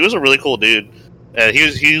 After he was a really cool dude, and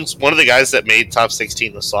he was one of the guys that made top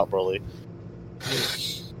 16 with Swap Broly.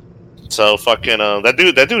 So fucking that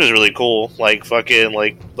dude is really cool. Like fucking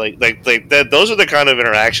like that. Those are the kind of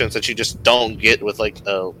interactions that you just don't get with with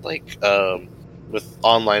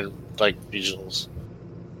online like regionals,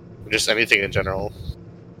 or just anything in general.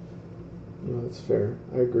 No, that's fair.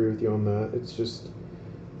 I agree with you on that. It's just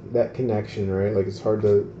that connection, right? Like it's hard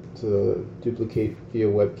to duplicate via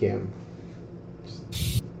webcam.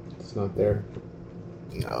 It's not there.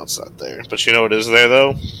 No, it's not there. But you know what is there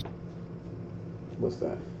though? What's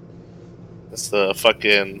that? It's the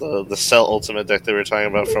fucking the Cell Ultimate deck that we were talking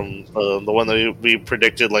about from the one that we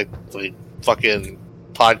predicted like fucking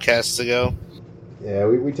podcasts ago. Yeah,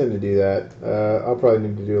 we tend to do that. I'll probably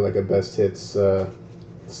need to do like a best hits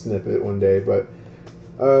snippet one day, but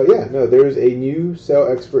there's a new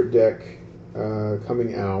Cell Expert deck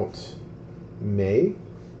coming out May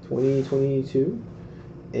 2022,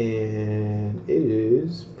 and it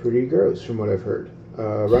is pretty gross from what I've heard.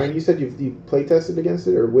 Ryan, you said you play tested against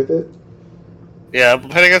it or with it? Yeah, I'm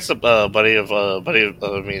playing against a buddy of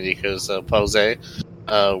me, Nico's Pose.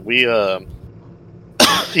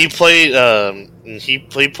 He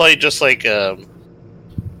played just like a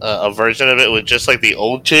version of it with just like the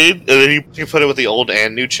old chain, and then he put it with the old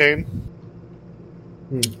and new chain.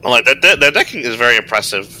 Like that decking is very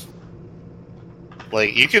impressive.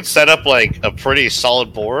 Like you could set up like a pretty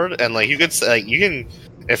solid board, and like you can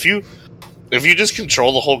if you just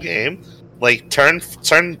control the whole game. Like turn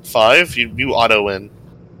 5, you auto win.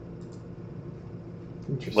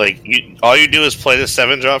 Like all you do is play the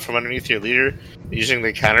 7-drop from underneath your leader using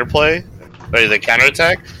the counterplay or the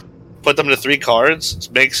counterattack. Put them to 3 cards,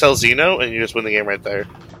 make Cell Xeno, and you just win the game right there.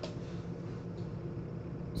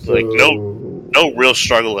 So, like no real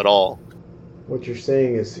struggle at all. What you're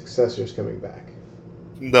saying is Successor's coming back.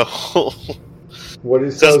 No. What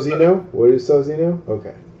is Cell Xeno? What is Cell Xeno?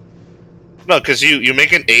 Okay. No, because you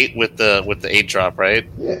make an 8 with the 8-drop, right?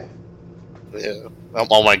 Yeah. Yeah.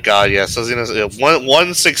 Oh my god, yeah. So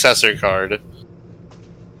one successor card.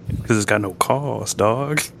 Because it's got no cost,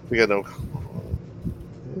 dog. We got no.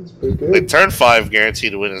 That's pretty good. Like turn 5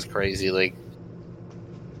 guaranteed to win is crazy. Like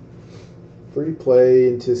free play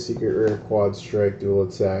into Secret Rare Quad Strike Dual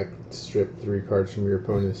Attack. Strip 3 cards from your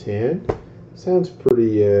opponent's hand. Sounds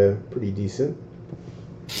pretty decent.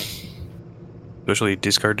 Especially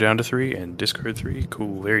discard down to 3 and discard 3.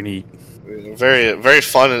 Cool, very neat. Very, very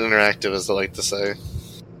fun and interactive, as I like to say.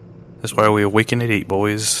 That's why we awaken at 8,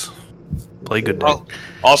 boys. Play good deck.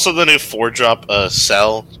 Also, the new 4-drop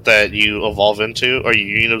Cell that you evolve into, or you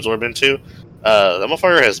unit absorb into, that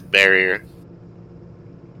motherfucker has barrier.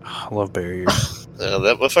 I love barrier.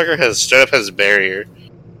 That motherfucker straight up has barrier.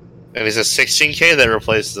 And he's a 16k that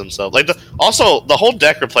replaces himself. Also, the whole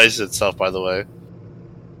deck replaces itself, by the way.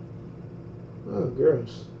 Oh,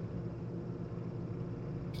 gross.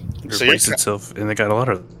 It replaces itself, and they got a lot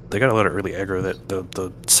of early aggro. That the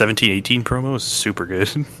 17-18 promo is super good.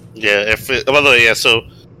 Yeah, by the way, yeah. So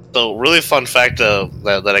really fun fact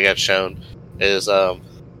that I got shown is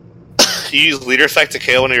you use leader effect to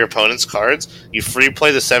KO one of your opponent's cards. You free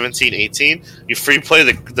play the 17-18. You free play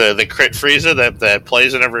the crit Frieza that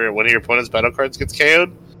plays whenever one of your opponent's battle cards gets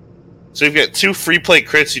KO'd. So you've got 2 free play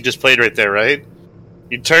crits you just played right there, right?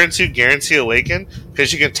 You turn 2 Guarantee Awaken,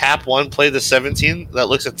 because you can tap 1, play the 17 that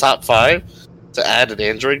looks at top 5 to add an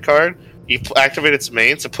Android card. You activate its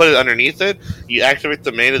main to put it underneath it. You activate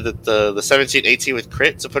the main of the 17-18 with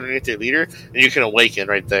crit to put it underneath your leader, and you can Awaken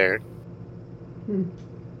right there.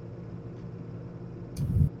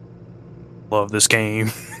 Love this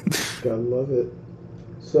game. Gotta love it.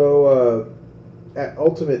 So, at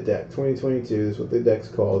Ultimate Deck 2022 is what the deck's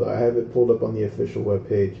called. I have it pulled up on the official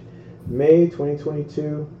webpage. May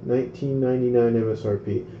 2022, $19.99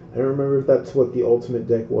 MSRP. I don't remember if that's what the Ultimate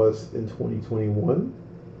Deck was in 2021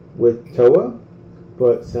 with Toa,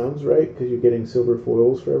 but sounds right because you're getting silver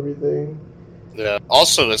foils for everything. Yeah.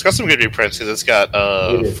 Also, it's got some good reprints. It's got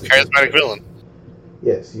Charismatic Villain.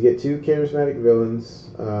 Yes, you get 2 Charismatic Villains.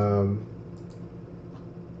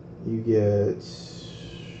 You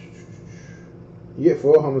get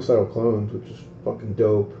 4 Homicidal Clones, which is fucking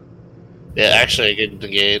dope. Yeah, actually, I get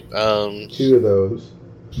negate. 2 of those.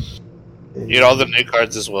 You get all the new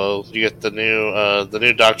cards as well. You get the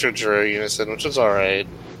new Dr. Drew Unison, which is alright.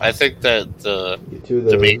 I think that the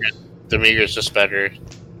Meager is just better.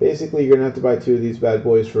 Basically, you're gonna have to buy 2 of these bad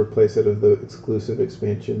boys for a playset of the exclusive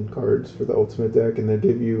expansion cards for the Ultimate Deck, and they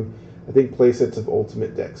give you, I think, playsets of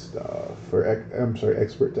Ultimate Deck stuff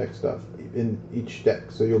Expert Deck stuff in each deck.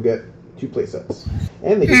 So you'll get 2 playsets,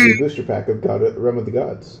 and they give you a booster pack of Realm of the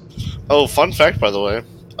Gods. Oh, fun fact, by the way.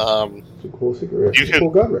 It's a cool secret. It's a cool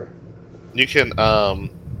God Rare. You can,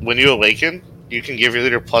 when you Awaken, you can give your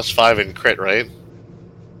leader +5 in crit, right?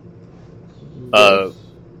 Yes.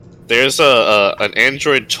 There's an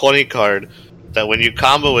Android 20 card that when you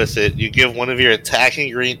combo with it, you give one of your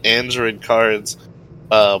attacking green Android cards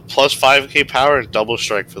plus 5k power and double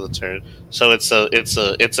strike for the turn. So it's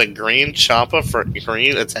a green Champa for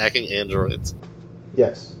green attacking androids.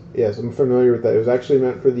 Yes, I'm familiar with that. It was actually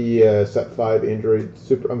meant for the Set 5 Android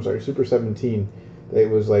Super 17. It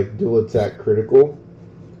was like dual attack critical.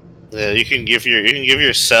 Yeah, you can make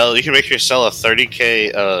your cell a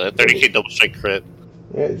 30k double strike crit.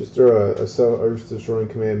 Yeah, just throw a Cell Earth Destroying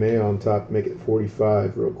Kamehameha on top, make it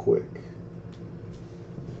 45 real quick.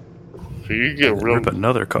 So you get rip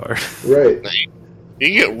another card. Right. You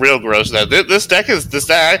can get real gross now. This deck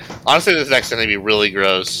honestly, this deck's gonna be really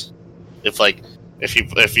gross.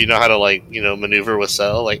 If you know how to maneuver with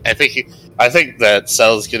Cell. I think that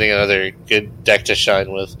Cell's getting another good deck to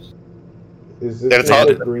shine with. Is this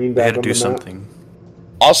a green back on the something?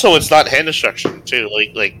 Also, it's not hand destruction too.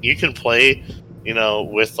 Like you can play,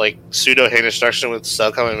 with pseudo hand destruction with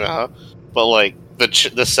Cell coming out, but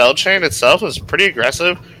the Cell chain itself is pretty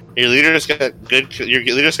aggressive. Your leader's got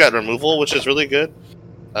removal, which is really good.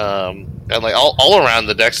 And all around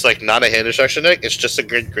the deck's not a hand destruction deck. It's just a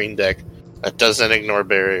good green deck that doesn't ignore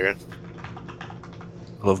barrier.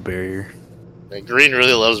 I love barrier. Green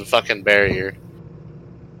really loves fucking barrier.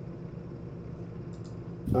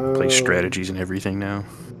 Play strategies and everything now.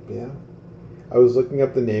 Yeah. I was looking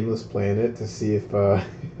up the Nameless Planet to see if I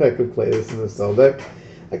could play this in the Cell deck.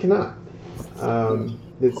 I cannot.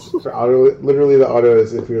 It's for auto. Literally, the auto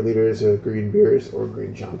is if your leader is a green Beerus or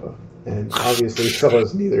green Champa, and obviously Cell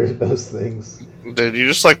is neither of those things. Dude, you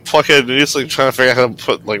just pluck it. You just trying to figure out how to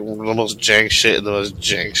put the most jank shit in the most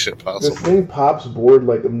jank shit possible. This thing pops board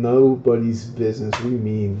like nobody's business. What do you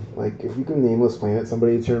mean? If you can Nameless Planet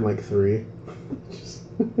somebody turn 3, just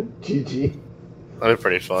GG. That'd be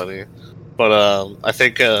pretty funny. But I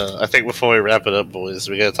think before we wrap it up, boys,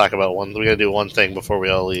 we gotta talk about we gotta do one thing before we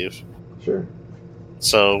all leave. Sure.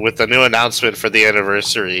 So with the new announcement for the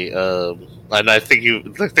anniversary, and I think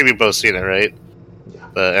we've both seen it, right? Yeah.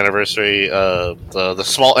 The anniversary, the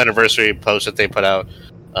small anniversary post that they put out,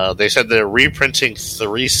 they said they're reprinting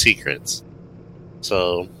 3 secrets.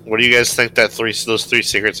 So what do you guys think that those 3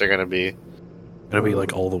 secrets are going to be? It'll be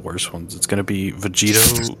all the worst ones. It's gonna be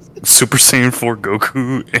Vegito, Super Saiyan 4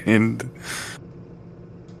 Goku, and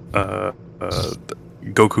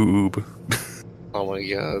Goku Oob. Oh my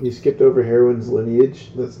god! You skipped over Heroine's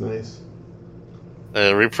Lineage. That's nice.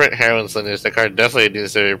 Reprint Heroine's Lineage. The card definitely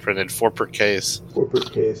needs to be reprinted. 4 per case. 4 per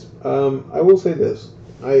case. I will say this: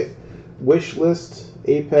 I wish list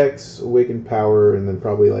Apex, Awakened Power, and then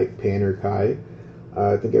probably Pan or Kai.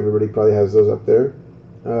 I think everybody probably has those up there.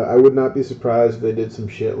 I would not be surprised if they did some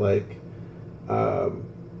shit like Broly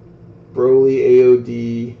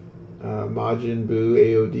AOD, Majin Buu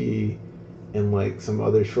AOD, and some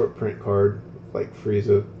other short print card like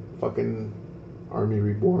Frieza fucking Army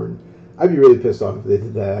Reborn. I'd be really pissed off if they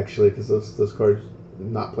did that actually, because those cards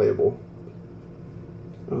not playable.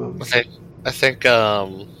 I think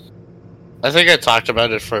I talked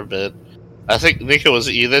about it for a bit. I think Nico was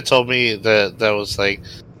either told me that was like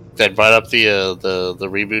that brought up the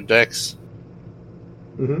reboot decks.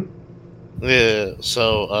 Mm-hmm. Yeah.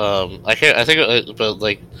 So I think but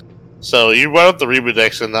like, so you brought up the reboot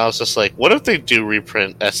decks, and I was just like, what if they do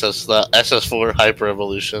reprint SS4 Hyper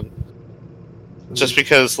Evolution? Mm-hmm. Just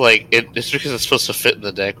because it's because it's supposed to fit in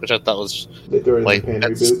the deck, which I thought was they threw it like in the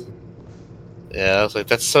pan reboot. Yeah, I was like,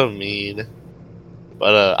 that's so mean.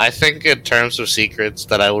 But I think in terms of secrets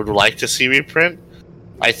that I would like to see reprint,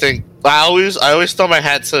 I think I always throw my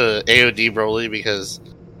hat to AOD Broly because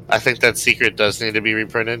I think that secret does need to be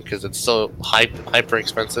reprinted because it's so hyper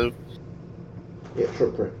expensive. Yeah,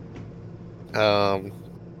 short print. I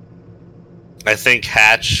think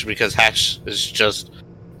Hatch because Hatch is just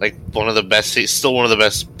like one of the best, still one of the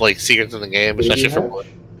best like secrets in the game, Baby especially Hatch?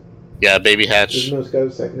 Yeah, Baby Hatch. Isn't it's got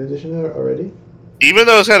a second edition already? Even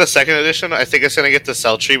though it's got a second edition, I think it's going to get the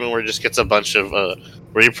cell treatment where it just gets a bunch of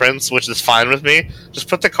reprints, which is fine with me. Just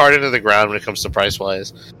put the card into the ground when it comes to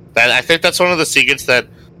price-wise. I think that's one of the secrets that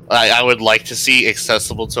I would like to see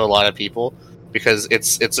accessible to a lot of people, because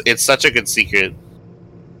it's such a good secret.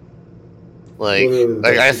 I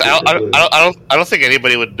don't think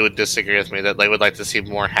anybody would disagree with me that would like to see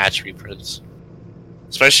more Hatch reprints.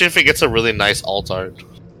 Especially if it gets a really nice alt art.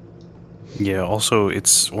 Yeah, also,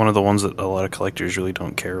 it's one of the ones that a lot of collectors really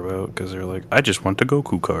don't care about, because they're like, I just want the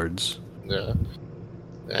Goku cards. Yeah.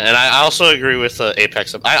 And I also agree with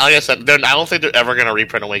Apex. Like I said, I don't think they're ever going to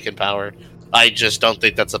reprint Awakened Power. I just don't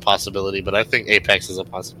think that's a possibility, but I think Apex is a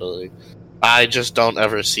possibility. I just don't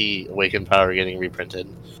ever see Awakened Power getting reprinted.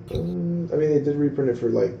 I mean, they did reprint it for,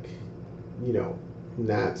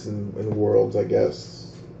 Nats and Worlds, I guess.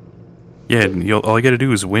 Yeah, all you gotta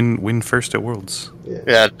do is win first at Worlds.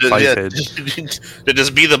 Yeah.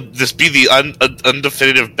 Just be the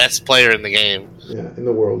undefinitive best player in the game. Yeah, in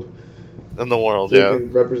the world. In the world, so yeah. You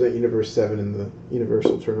can represent Universe 7 in the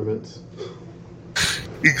Universal tournaments.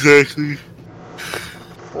 Exactly.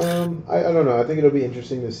 I don't know. I think it'll be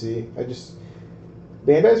interesting to see.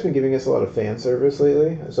 Bandai's been giving us a lot of fan service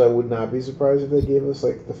lately, so I would not be surprised if they gave us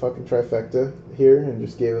the fucking trifecta here and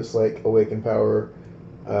just gave us Awakened Power,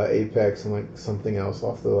 Apex, and something else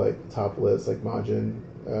off the top list, Majin,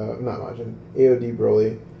 not Majin, AOD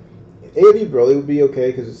Broly. AOD Broly would be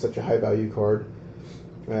okay because it's such a high value card.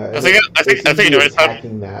 I think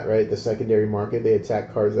attacking that, right? The secondary market, they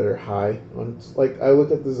attack cards that are high on. I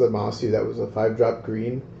looked at the Zamasu that was a 5-drop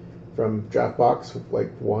green from Draftbox,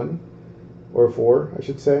 1 or 4, I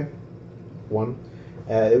should say, 1.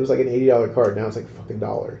 It was an $80 card. Now it's fucking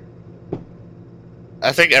 $1.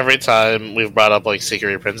 I think every time we've brought up secret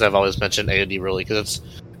reprints, I've always mentioned AOD Broly because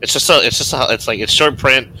it's short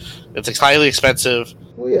print, it's highly expensive.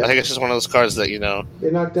 Well, yeah. I think it's just one of those cards that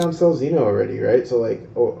they knocked down Celzino already, right? So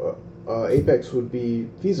Apex would be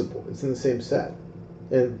feasible. It's in the same set,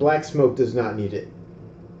 and Black Smoke does not need it.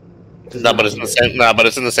 But it's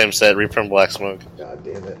in the same set. Reprint Black Smoke. God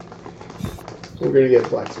damn it! We're gonna get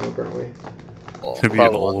Black Smoke, aren't we? It's gonna be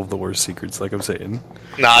all of the worst secrets, like I'm saying.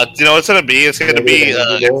 Nah, you know what it's gonna be? It's gonna be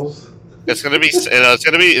it's gonna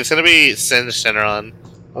be Sin Shenron.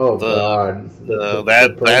 Oh god!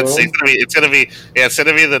 It's gonna be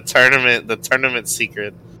the tournament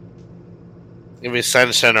secret. It's gonna be Sin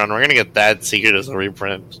Shenron. We're gonna get that secret as a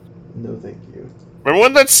reprint. No, thank you. Remember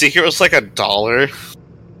when that secret was $1?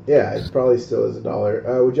 Yeah, it probably still is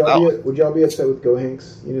 $1. Would y'all be upset with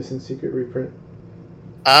Gohank's Unison secret reprint?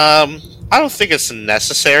 I don't think it's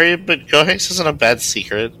necessary, but Gohanks isn't a bad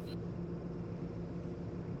secret.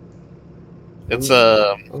 I'm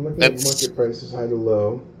looking at market prices high to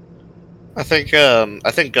low. I think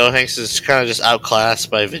Gohanks is kind of just outclassed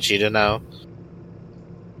by Vegeta now.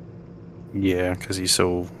 Yeah, because he's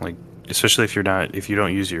so especially if you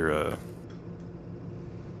don't use your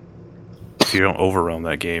if you don't overwhelm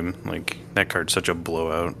that game, that card's such a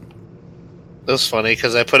blowout. It was funny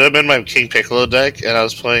because I put him in my King Piccolo deck, and I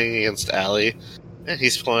was playing against Ali, and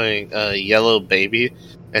he's playing Yellow Baby,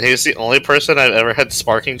 and he was the only person I've ever had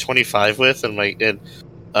Sparking 25 with on my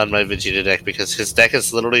Vegeta deck, because his deck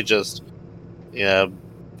is literally just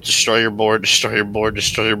destroy your board, destroy your board,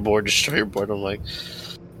 destroy your board, destroy your board. I'm like,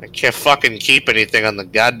 I can't fucking keep anything on the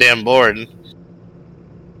goddamn board.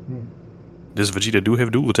 Does Vegeta do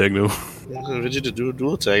have dual attack though? Vegeta do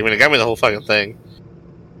dual attack. I mean, it got me the whole fucking thing.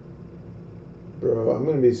 Bro, I'm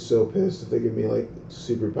gonna be so pissed if they give me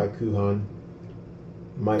Super Bakuhan.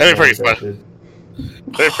 That'd be pretty fun.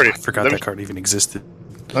 I forgot that card even existed.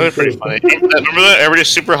 That'd be pretty funny. Remember that everybody's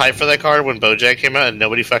super hyped for that card when Bojack came out and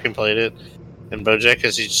nobody fucking played it? And Bojack,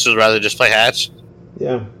 because he should rather just play Hatch?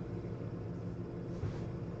 Yeah.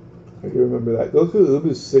 I can remember that. Goku Oob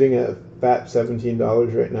is sitting at a fat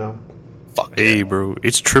 $17 right now. Fuck hey, yeah. bro,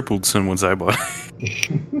 it's tripled since once I bought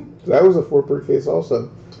it. That was a 4-per case also.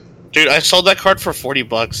 Dude, I sold that card for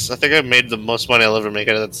 $40. I think I made the most money I'll ever make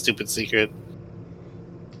out of that stupid secret.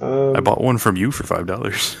 I bought one from you for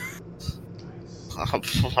 $5.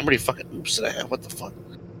 How many fucking oops did I have? What the fuck?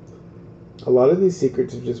 A lot of these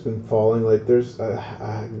secrets have just been falling. Like, there's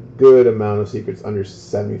a good amount of secrets under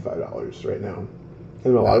 $75 right now.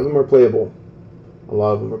 And a lot of them are playable.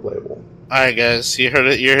 Alright, guys, you heard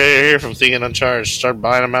it. You're here from Thinking Uncharged. Start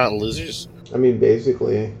buying them out, losers. I mean,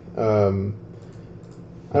 basically, I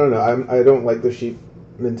don't know. I don't like the sheep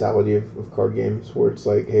mentality of card games where it's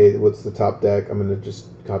like, hey, what's the top deck? I'm gonna just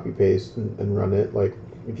copy paste and run it. Like,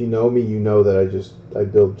 if you know me, you know that I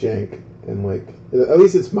build jank, and like at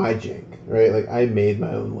least it's my jank, right? Like, I made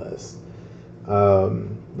my own list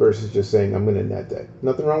versus just saying I'm gonna net deck.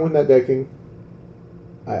 Nothing wrong with net decking.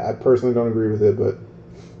 I personally don't agree with it, but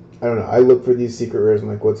I don't know. I look for these secret rares and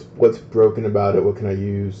like, what's broken about it? What can I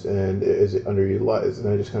use? And is it underutilized?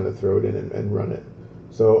 And I just kind of throw it in and run it.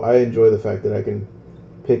 So I enjoy the fact that I can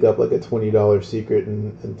pick up like a $20 secret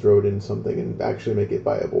and throw it in something and actually make it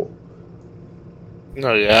viable.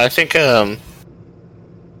 No, yeah, I think I'm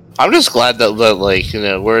just glad that like, you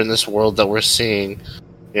know, we're in this world that we're seeing,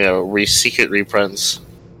 you know, secret reprints.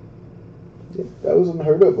 Yeah, that was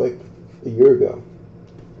unheard of like a year ago.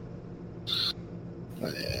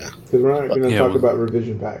 Yeah. Because we're not going to talk about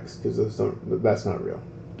revision packs because that's not real.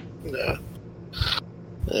 Yeah.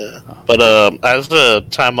 Yeah. But as a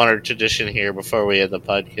time-honored tradition here, before we end the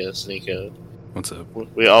podcast, Nico, What's up?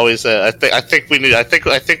 we always I think we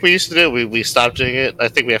used to do it. We stopped doing it. I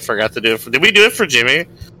think we forgot to do it. Did we do it for Jimmy?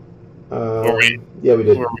 Yeah, we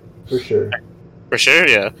did. For sure. For sure,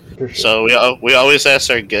 yeah. For sure. So we always ask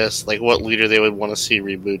our guests like what leader they would want to see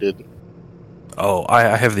rebooted. Oh,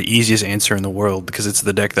 I have the easiest answer in the world because it's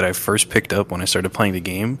the deck that I first picked up when I started playing the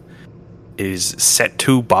game. Is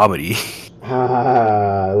Setu Babidi.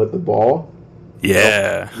 With the ball?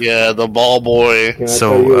 Yeah. Yeah, the ball boy. Can I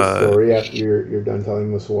tell you a story after you're done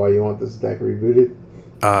telling us why you want this deck rebooted?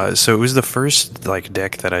 So it was the first like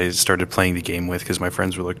deck that I started playing the game with because my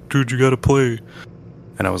friends were like, "Dude, you gotta play,"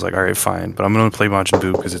 and I was like, "All right, fine," but I'm gonna play Majin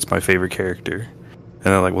Buu because it's my favorite character.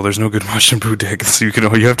 And they're like, well, there's no good Majin Buu deck, so you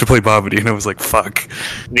have to play Babidi. And I was like, fuck.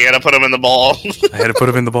 You gotta put him in the ball. I had to put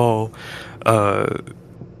him in the ball.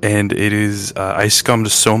 And it is, I scummed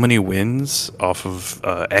so many wins off of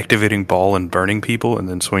activating ball and burning people and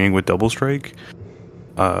then swinging with double strike.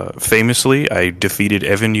 Famously, I defeated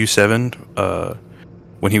Evan U7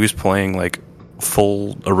 when he was playing like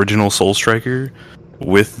full original Soul Striker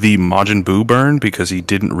with the Majin Buu burn because he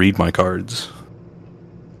didn't read my cards.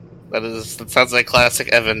 That sounds like classic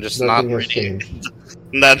Evan, just Nothing not reading.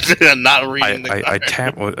 Not reading. I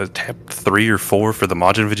tapped 3 or 4 for the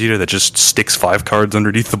Majin Vegeta that just sticks 5 cards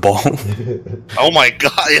underneath the ball. Oh my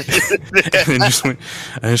god! And then I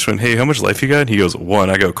just went, hey, how much life you got? And he goes, 1.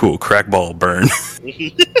 I go, cool, crack ball, burn.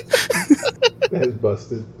 That's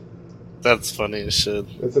busted. That's funny as shit.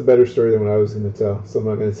 That's a better story than what I was going to tell, so I'm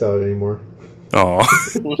not going to tell it anymore. Aw.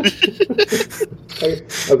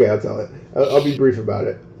 Okay, I'll tell it. I'll be brief about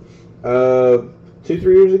it. 2-3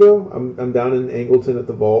 years ago, I'm down in Angleton at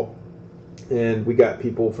the Vault, and we got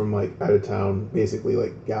people from like out of town, basically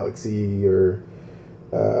like Galaxy or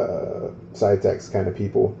Cytex kind of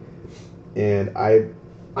people, and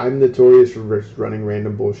I'm notorious for just running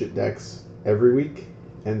random bullshit decks every week,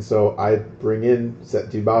 and so I bring in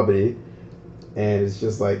Setu Babidi, and it's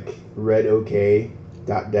just like red OK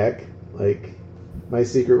deck. Like, my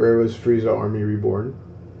secret rare was Frieza Army Reborn.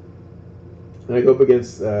 And I go up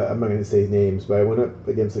against, I'm not going to say names, but I went up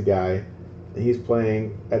against a guy, and he's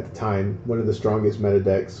playing, at the time, one of the strongest meta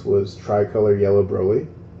decks was Tricolor Yellow Broly.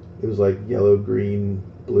 It was like yellow, green,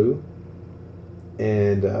 blue.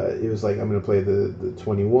 And it was like, I'm going to play the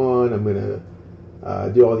 21, I'm going to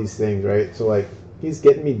do all these things, right? So, like, he's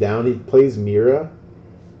getting me down, he plays Mira,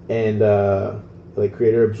 and, like,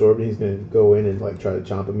 Creator Absorb, and he's going to go in and, like, try to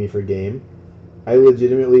chomp at me for game. I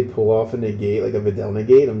legitimately pull off a negate, like a Videl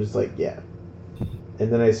negate, I'm just like, yeah.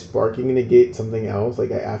 And then I sparking negate something else,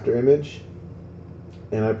 like I after image,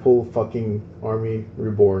 and I pull fucking Army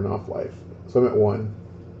Reborn off life. So I'm at 1.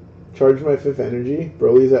 Charge my 5th energy.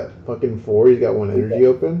 Broly's at fucking 4. He's got 1 energy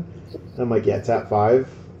open. And I'm like, yeah, tap 5,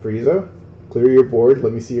 Frieza. Clear your board.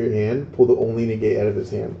 Let me see your hand. Pull the only negate out of his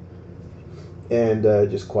hand. And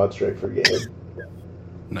just quad strike for game.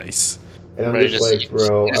 Nice. And I'm just like,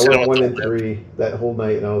 bro, I went 1 and 3 that whole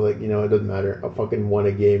night, and I was like, you know, it doesn't matter. I fucking won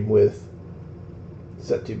a game with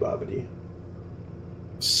Setu Babidi.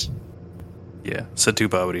 Yeah, set 2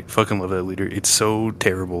 Babidi. Fucking love that leader. It's so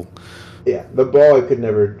terrible. Yeah, the ball I could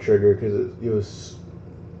never trigger because it was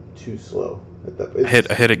too slow.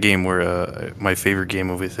 I had a game where my favorite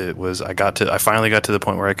game with it was I finally got to the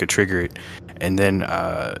point where I could trigger it, and then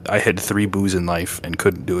I had 3 boos in life and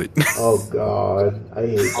couldn't do it. Oh god, I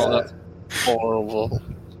hate that. That's horrible.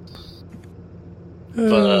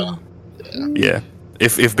 But yeah,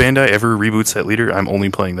 if Bandai ever reboots that leader, I'm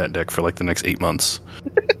only playing that deck for like the next 8 months.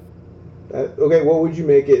 Okay, what would you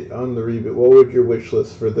make it on the reboot? What would your wish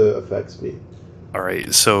list for the effects be? All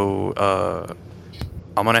right, so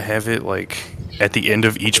I'm gonna have it like at the end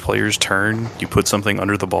of each player's turn, you put something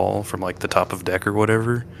under the ball from like the top of deck or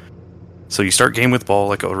whatever. So you start game with ball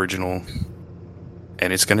like original,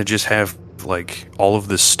 and it's gonna just have like all of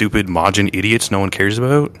the stupid Majin idiots no one cares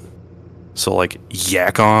about. So like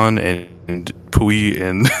Yakon and Pui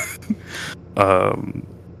and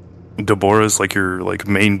Deborah's like your like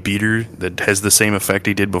main beater that has the same effect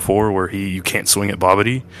he did before, where you can't swing at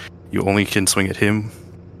Babidi, you only can swing at him.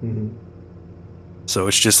 Mm-hmm. So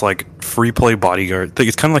it's just like free play bodyguard.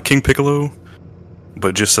 It's kind of like King Piccolo,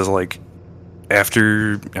 but just as like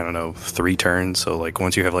after, I don't know, 3 turns. So like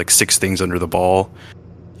once you have like 6 things under the ball,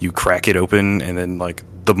 you crack it open, and then like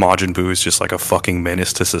the Majin Buu is just like a fucking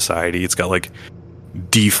menace to society. It's got like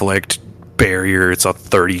deflect, barrier. It's a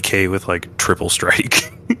 30k with like triple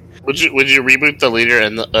strike. Would you reboot the leader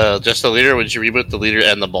and just the leader? Or would you reboot the leader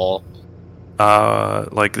and the ball?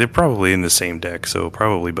 Like they're probably in the same deck, so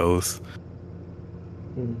probably both.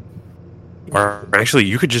 Or actually,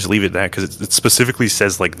 you could just leave it that because it specifically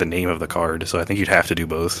says like the name of the card, so I think you'd have to do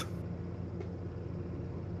both.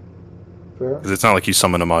 Because it's not like you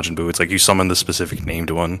summon a Majin Buu; it's like you summon the specific named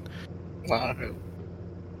one. Okay.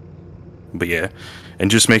 But yeah,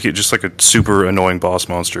 and just make it just like a super annoying boss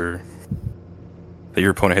monster that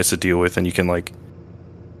your opponent has to deal with, and you can like,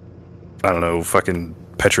 I don't know, fucking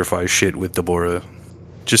petrify shit with Deborah,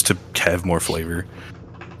 just to have more flavor.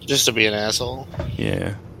 Just to be an asshole.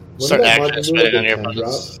 Yeah. Start actually spitting on your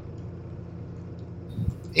opponents.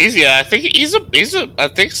 I think I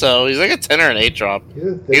think so. He's like a 10 or an 8 drop.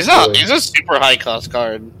 He's a super high cost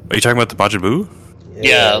card. Are you talking about the Majin Buu?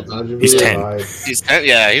 Yeah. He's 10. He's 10.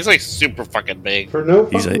 Yeah, he's like super fucking big. For no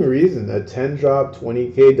fucking reason. A 10 drop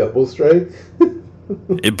 20k double strike.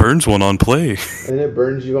 It burns one on play. And it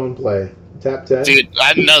burns you on play. Tap 10. Dude,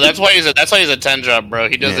 I know that's why he's a 10 drop, bro.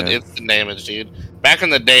 He does an instant damage, dude. Back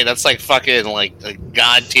in the day, that's like fucking like a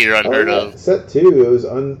god tier unheard of. Set 2, it was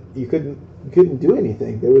you couldn't do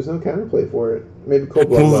anything. There was no counterplay for it. Maybe Cold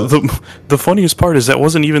Blood. Well, the funniest part is that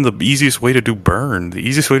wasn't even the easiest way to do burn. The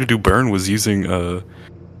easiest way to do burn was using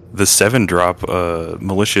the 7 drop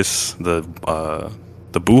malicious the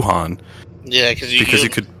Buhan. Yeah, because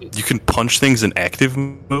you can punch things in active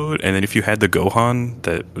mode, and then if you had the Gohan,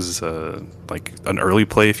 that was like an early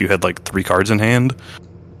play. If you had like 3 cards in hand.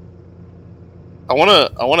 I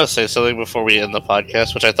wanna say something before we end the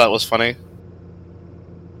podcast, which I thought was funny.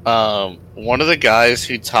 One of the guys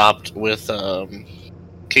who topped with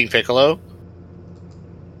King Piccolo,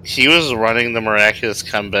 he was running the Miraculous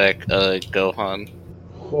Comeback Gohan.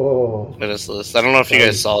 Oh. In his list. I don't know if you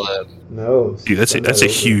guys saw that. No. Dude, that's a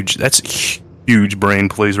huge brain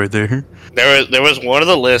plays right there. There was one of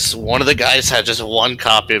the lists. One of the guys had just 1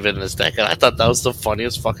 copy of it in his deck, and I thought that was the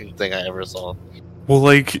funniest fucking thing I ever saw. Well,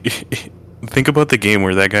 like, think about the game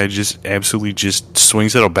where that guy just absolutely just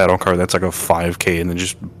swings at a battle card that's like a 5k and then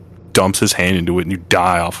just dumps his hand into it and you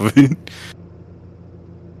die off of it.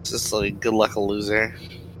 It's just like, good luck, a loser.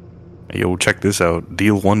 Hey, yo, check this out.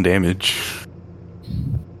 Deal 1 damage.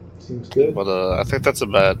 Seems good. But I think that's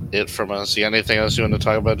about it from us. You got anything else you want to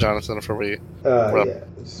talk about, Jonathan, before we... Yeah,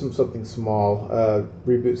 something small.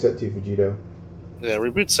 Reboot Set 2 Vegito. Yeah,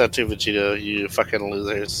 reboot Set 2 Vegito, you fucking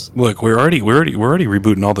losers. Look, we're already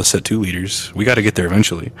rebooting all the Set 2 leaders. We got to get there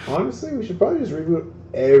eventually. Honestly, we should probably just reboot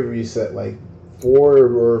every set, like 4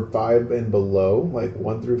 or 5 and below, like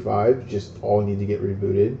 1 through 5, just all need to get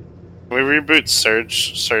rebooted. Can we reboot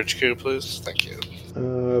Surge Q, please? Thank you.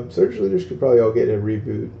 Surge leaders could probably all get a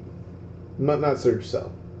reboot. Not Surge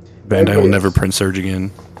Cell. Bandai will never print Surge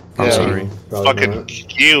again. I'm sorry.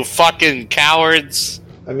 You fucking cowards.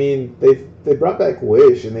 I mean, they brought back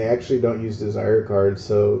Wish, and they actually don't use Desire cards,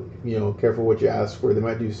 so, careful what you ask for. They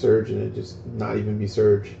might do Surge, and it just not even be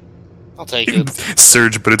Surge. I'll take it.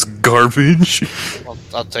 Surge, but it's garbage.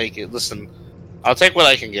 I'll take it. Listen, I'll take what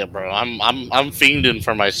I can get, bro. I'm fiending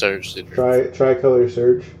for my Surge. Dude. Tricolor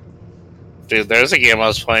Surge. Dude, there's a game I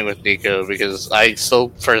was playing with Nico because I still,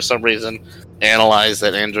 for some reason, analyzed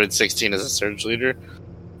that Android 16 is a Surge leader,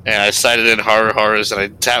 and I cited in Horrors, and I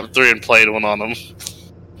tapped 3 and played one on them.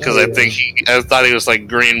 because I thought he was like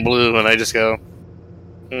green blue, and I just go,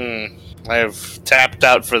 I have tapped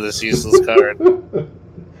out for this useless card.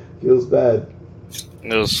 Feels bad.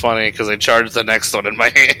 It was funny because I charged the next one in my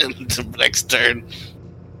hand next turn.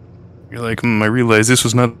 You're like, I realized this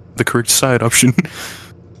was not the correct side option.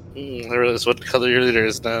 I realize what color your leader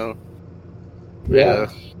is now.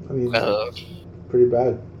 Yeah. I mean, pretty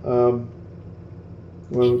bad. Want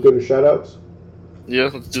to go to shoutouts? Yeah,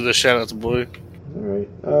 let's do the shoutouts, boy. Alright.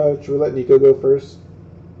 Should we let Nico go first?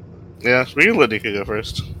 Yeah, we can let Nico go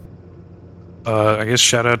first. I guess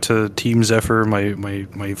shout out to Team Zephyr,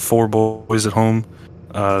 my 4 boys at home.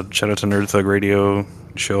 Shout out to Nerd Thug Radio,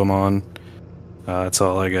 show them on. That's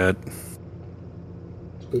all I got.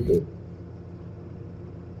 It's pretty good.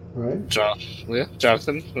 All right.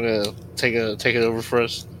 Jonathan, take it over for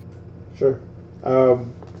us. Sure. Shout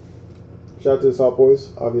out to the Salt Boys,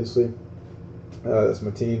 obviously. That's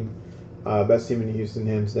my team. Best team in Houston,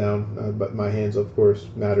 hands down. But my hands, of course,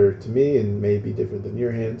 matter to me and may be different than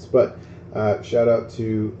your hands. But shout out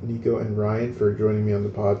to Nico and Ryan for joining me on the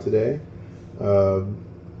pod today.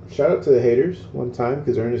 Shout out to the haters one time,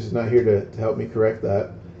 because Ernest is not here to help me correct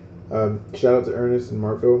that. Shout out to Ernest and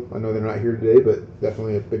Marco. I know they're not here today, but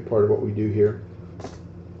definitely a big part of what we do here.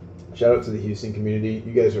 Shout out to the Houston community.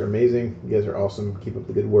 You guys are amazing. You guys are awesome. Keep up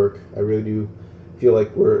the good work. I really do feel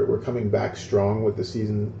like we're coming back strong with the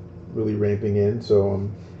season really ramping in, so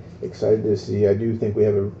I'm excited to see. I do think we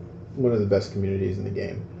have one of the best communities in the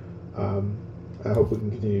game. I hope we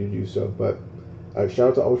can continue to do so. But shout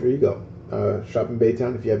out to Ultra Ego. Shop in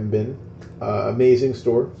Baytown if you haven't been. Amazing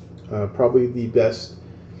store. Probably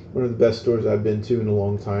one of the best stores I've been to in a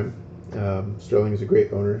long time. Sterling is a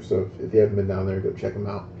great owner, so if you haven't been down there, go check him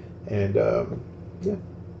out. And I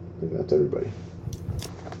think that's everybody.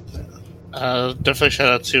 Definitely shout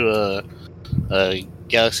out to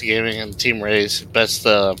Galaxy Gaming and Team Rays.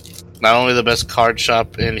 Not only the best card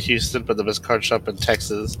shop in Houston, but the best card shop in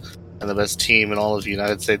Texas, and the best team in all of the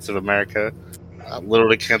United States of America. I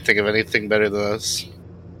literally can't think of anything better than this.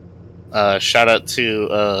 Shout out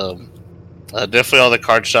to definitely all the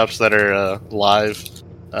card shops that are live.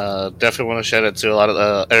 Definitely want to shout out to a lot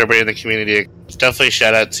of everybody in the community. Definitely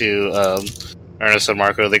shout out to Ernest and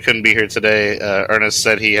Marco. They couldn't be here today. Ernest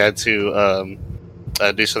said he had to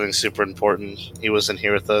do something super important. He wasn't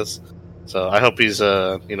here with us, so I hope he's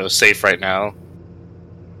safe right now.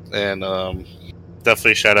 And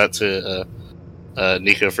definitely shout out to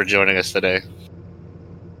Nico for joining us today.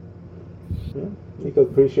 Yeah, Nico,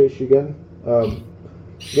 appreciate you again.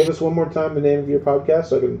 Give us one more time the name of your podcast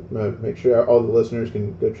so I can make sure all the listeners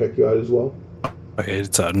can go check you out as well. Okay,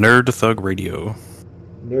 it's Nerd Thug Radio.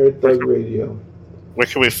 Nerd Thug Radio. Where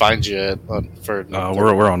can we find you at?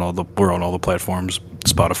 We're on all the platforms.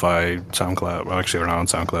 Spotify, SoundCloud. Well, actually, we're not on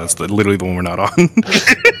SoundCloud. It's literally the one we're not on.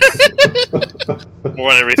 We're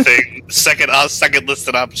on everything. Second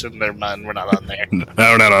listed option. Never mind. We're not on there. No,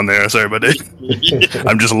 we're not on there. Sorry about that.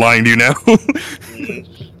 I'm just lying to you now.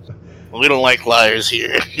 We don't like liars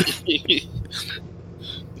here.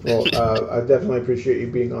 Well, I definitely appreciate you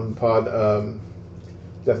being on the pod.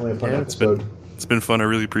 Definitely a fun episode. It's been fun. I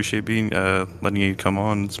really appreciate letting you come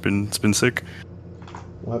on. It's been sick.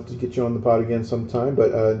 We'll have to get you on the pod again sometime.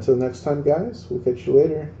 But until next time, guys, we'll catch you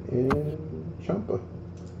later. And Champa.